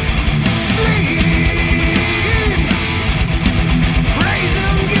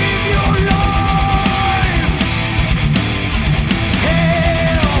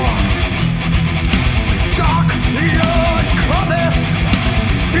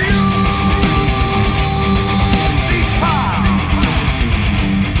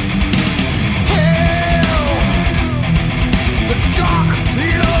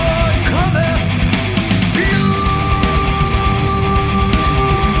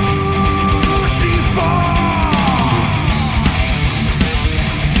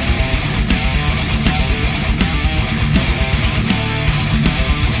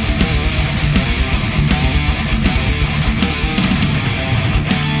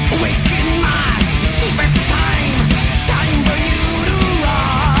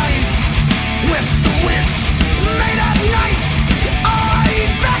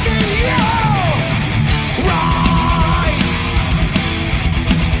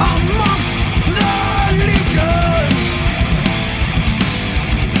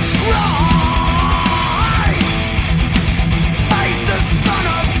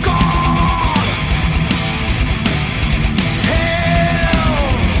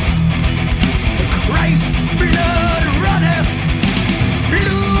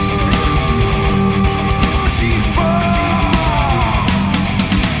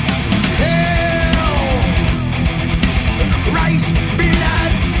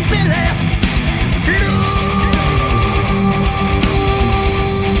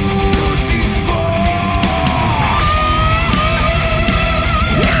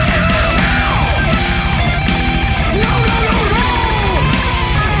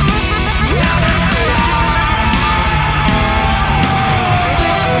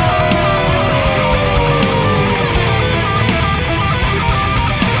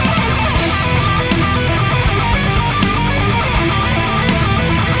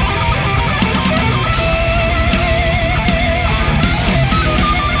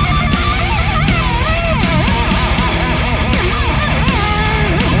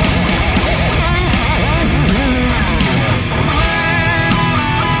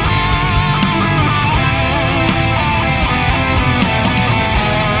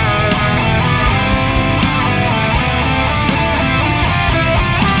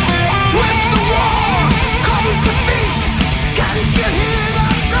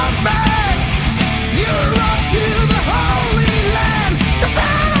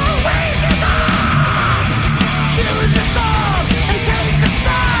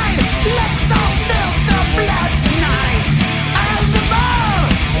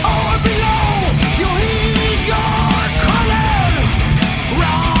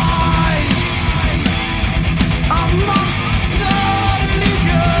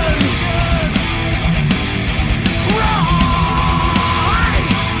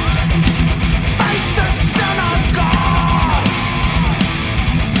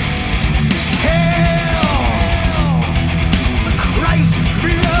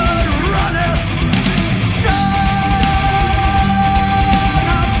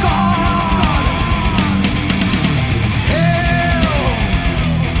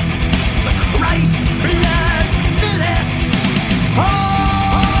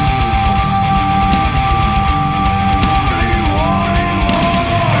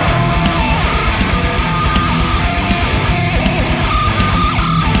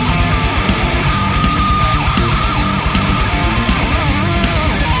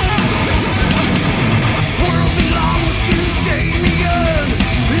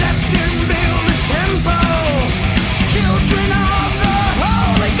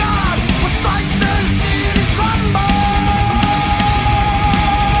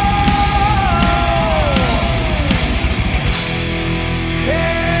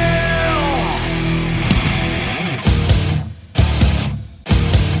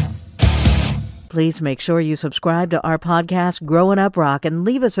 Please make sure you subscribe to our podcast, Growing Up Rock, and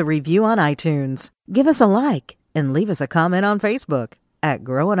leave us a review on iTunes. Give us a like and leave us a comment on Facebook at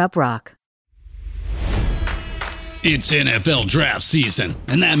Growing Up Rock. It's NFL draft season,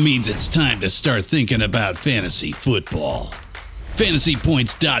 and that means it's time to start thinking about fantasy football.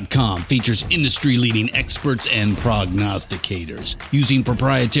 FantasyPoints.com features industry-leading experts and prognosticators using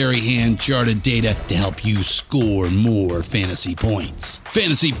proprietary hand-charted data to help you score more fantasy points.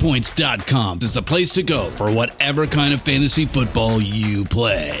 FantasyPoints.com is the place to go for whatever kind of fantasy football you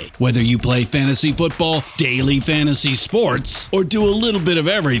play. Whether you play fantasy football, daily fantasy sports, or do a little bit of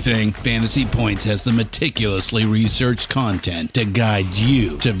everything, Fantasy Points has the meticulously researched content to guide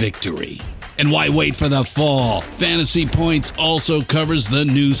you to victory. And why wait for the fall? Fantasy Points also covers the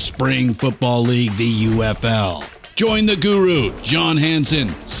new spring football league, the UFL. Join the guru, John Hansen,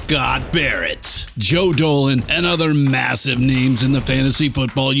 Scott Barrett, Joe Dolan, and other massive names in the fantasy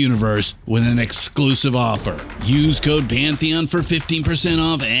football universe with an exclusive offer. Use code Pantheon for 15%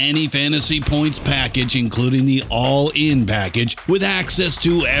 off any Fantasy Points package, including the all-in package, with access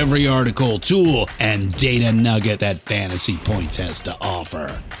to every article, tool, and data nugget that Fantasy Points has to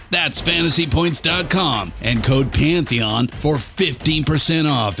offer. That's FantasyPoints.com and code Pantheon for 15%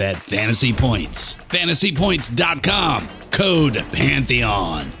 off at Fantasy Points. FantasyPoints.com, code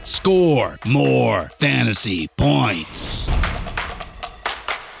Pantheon. Score more fantasy points.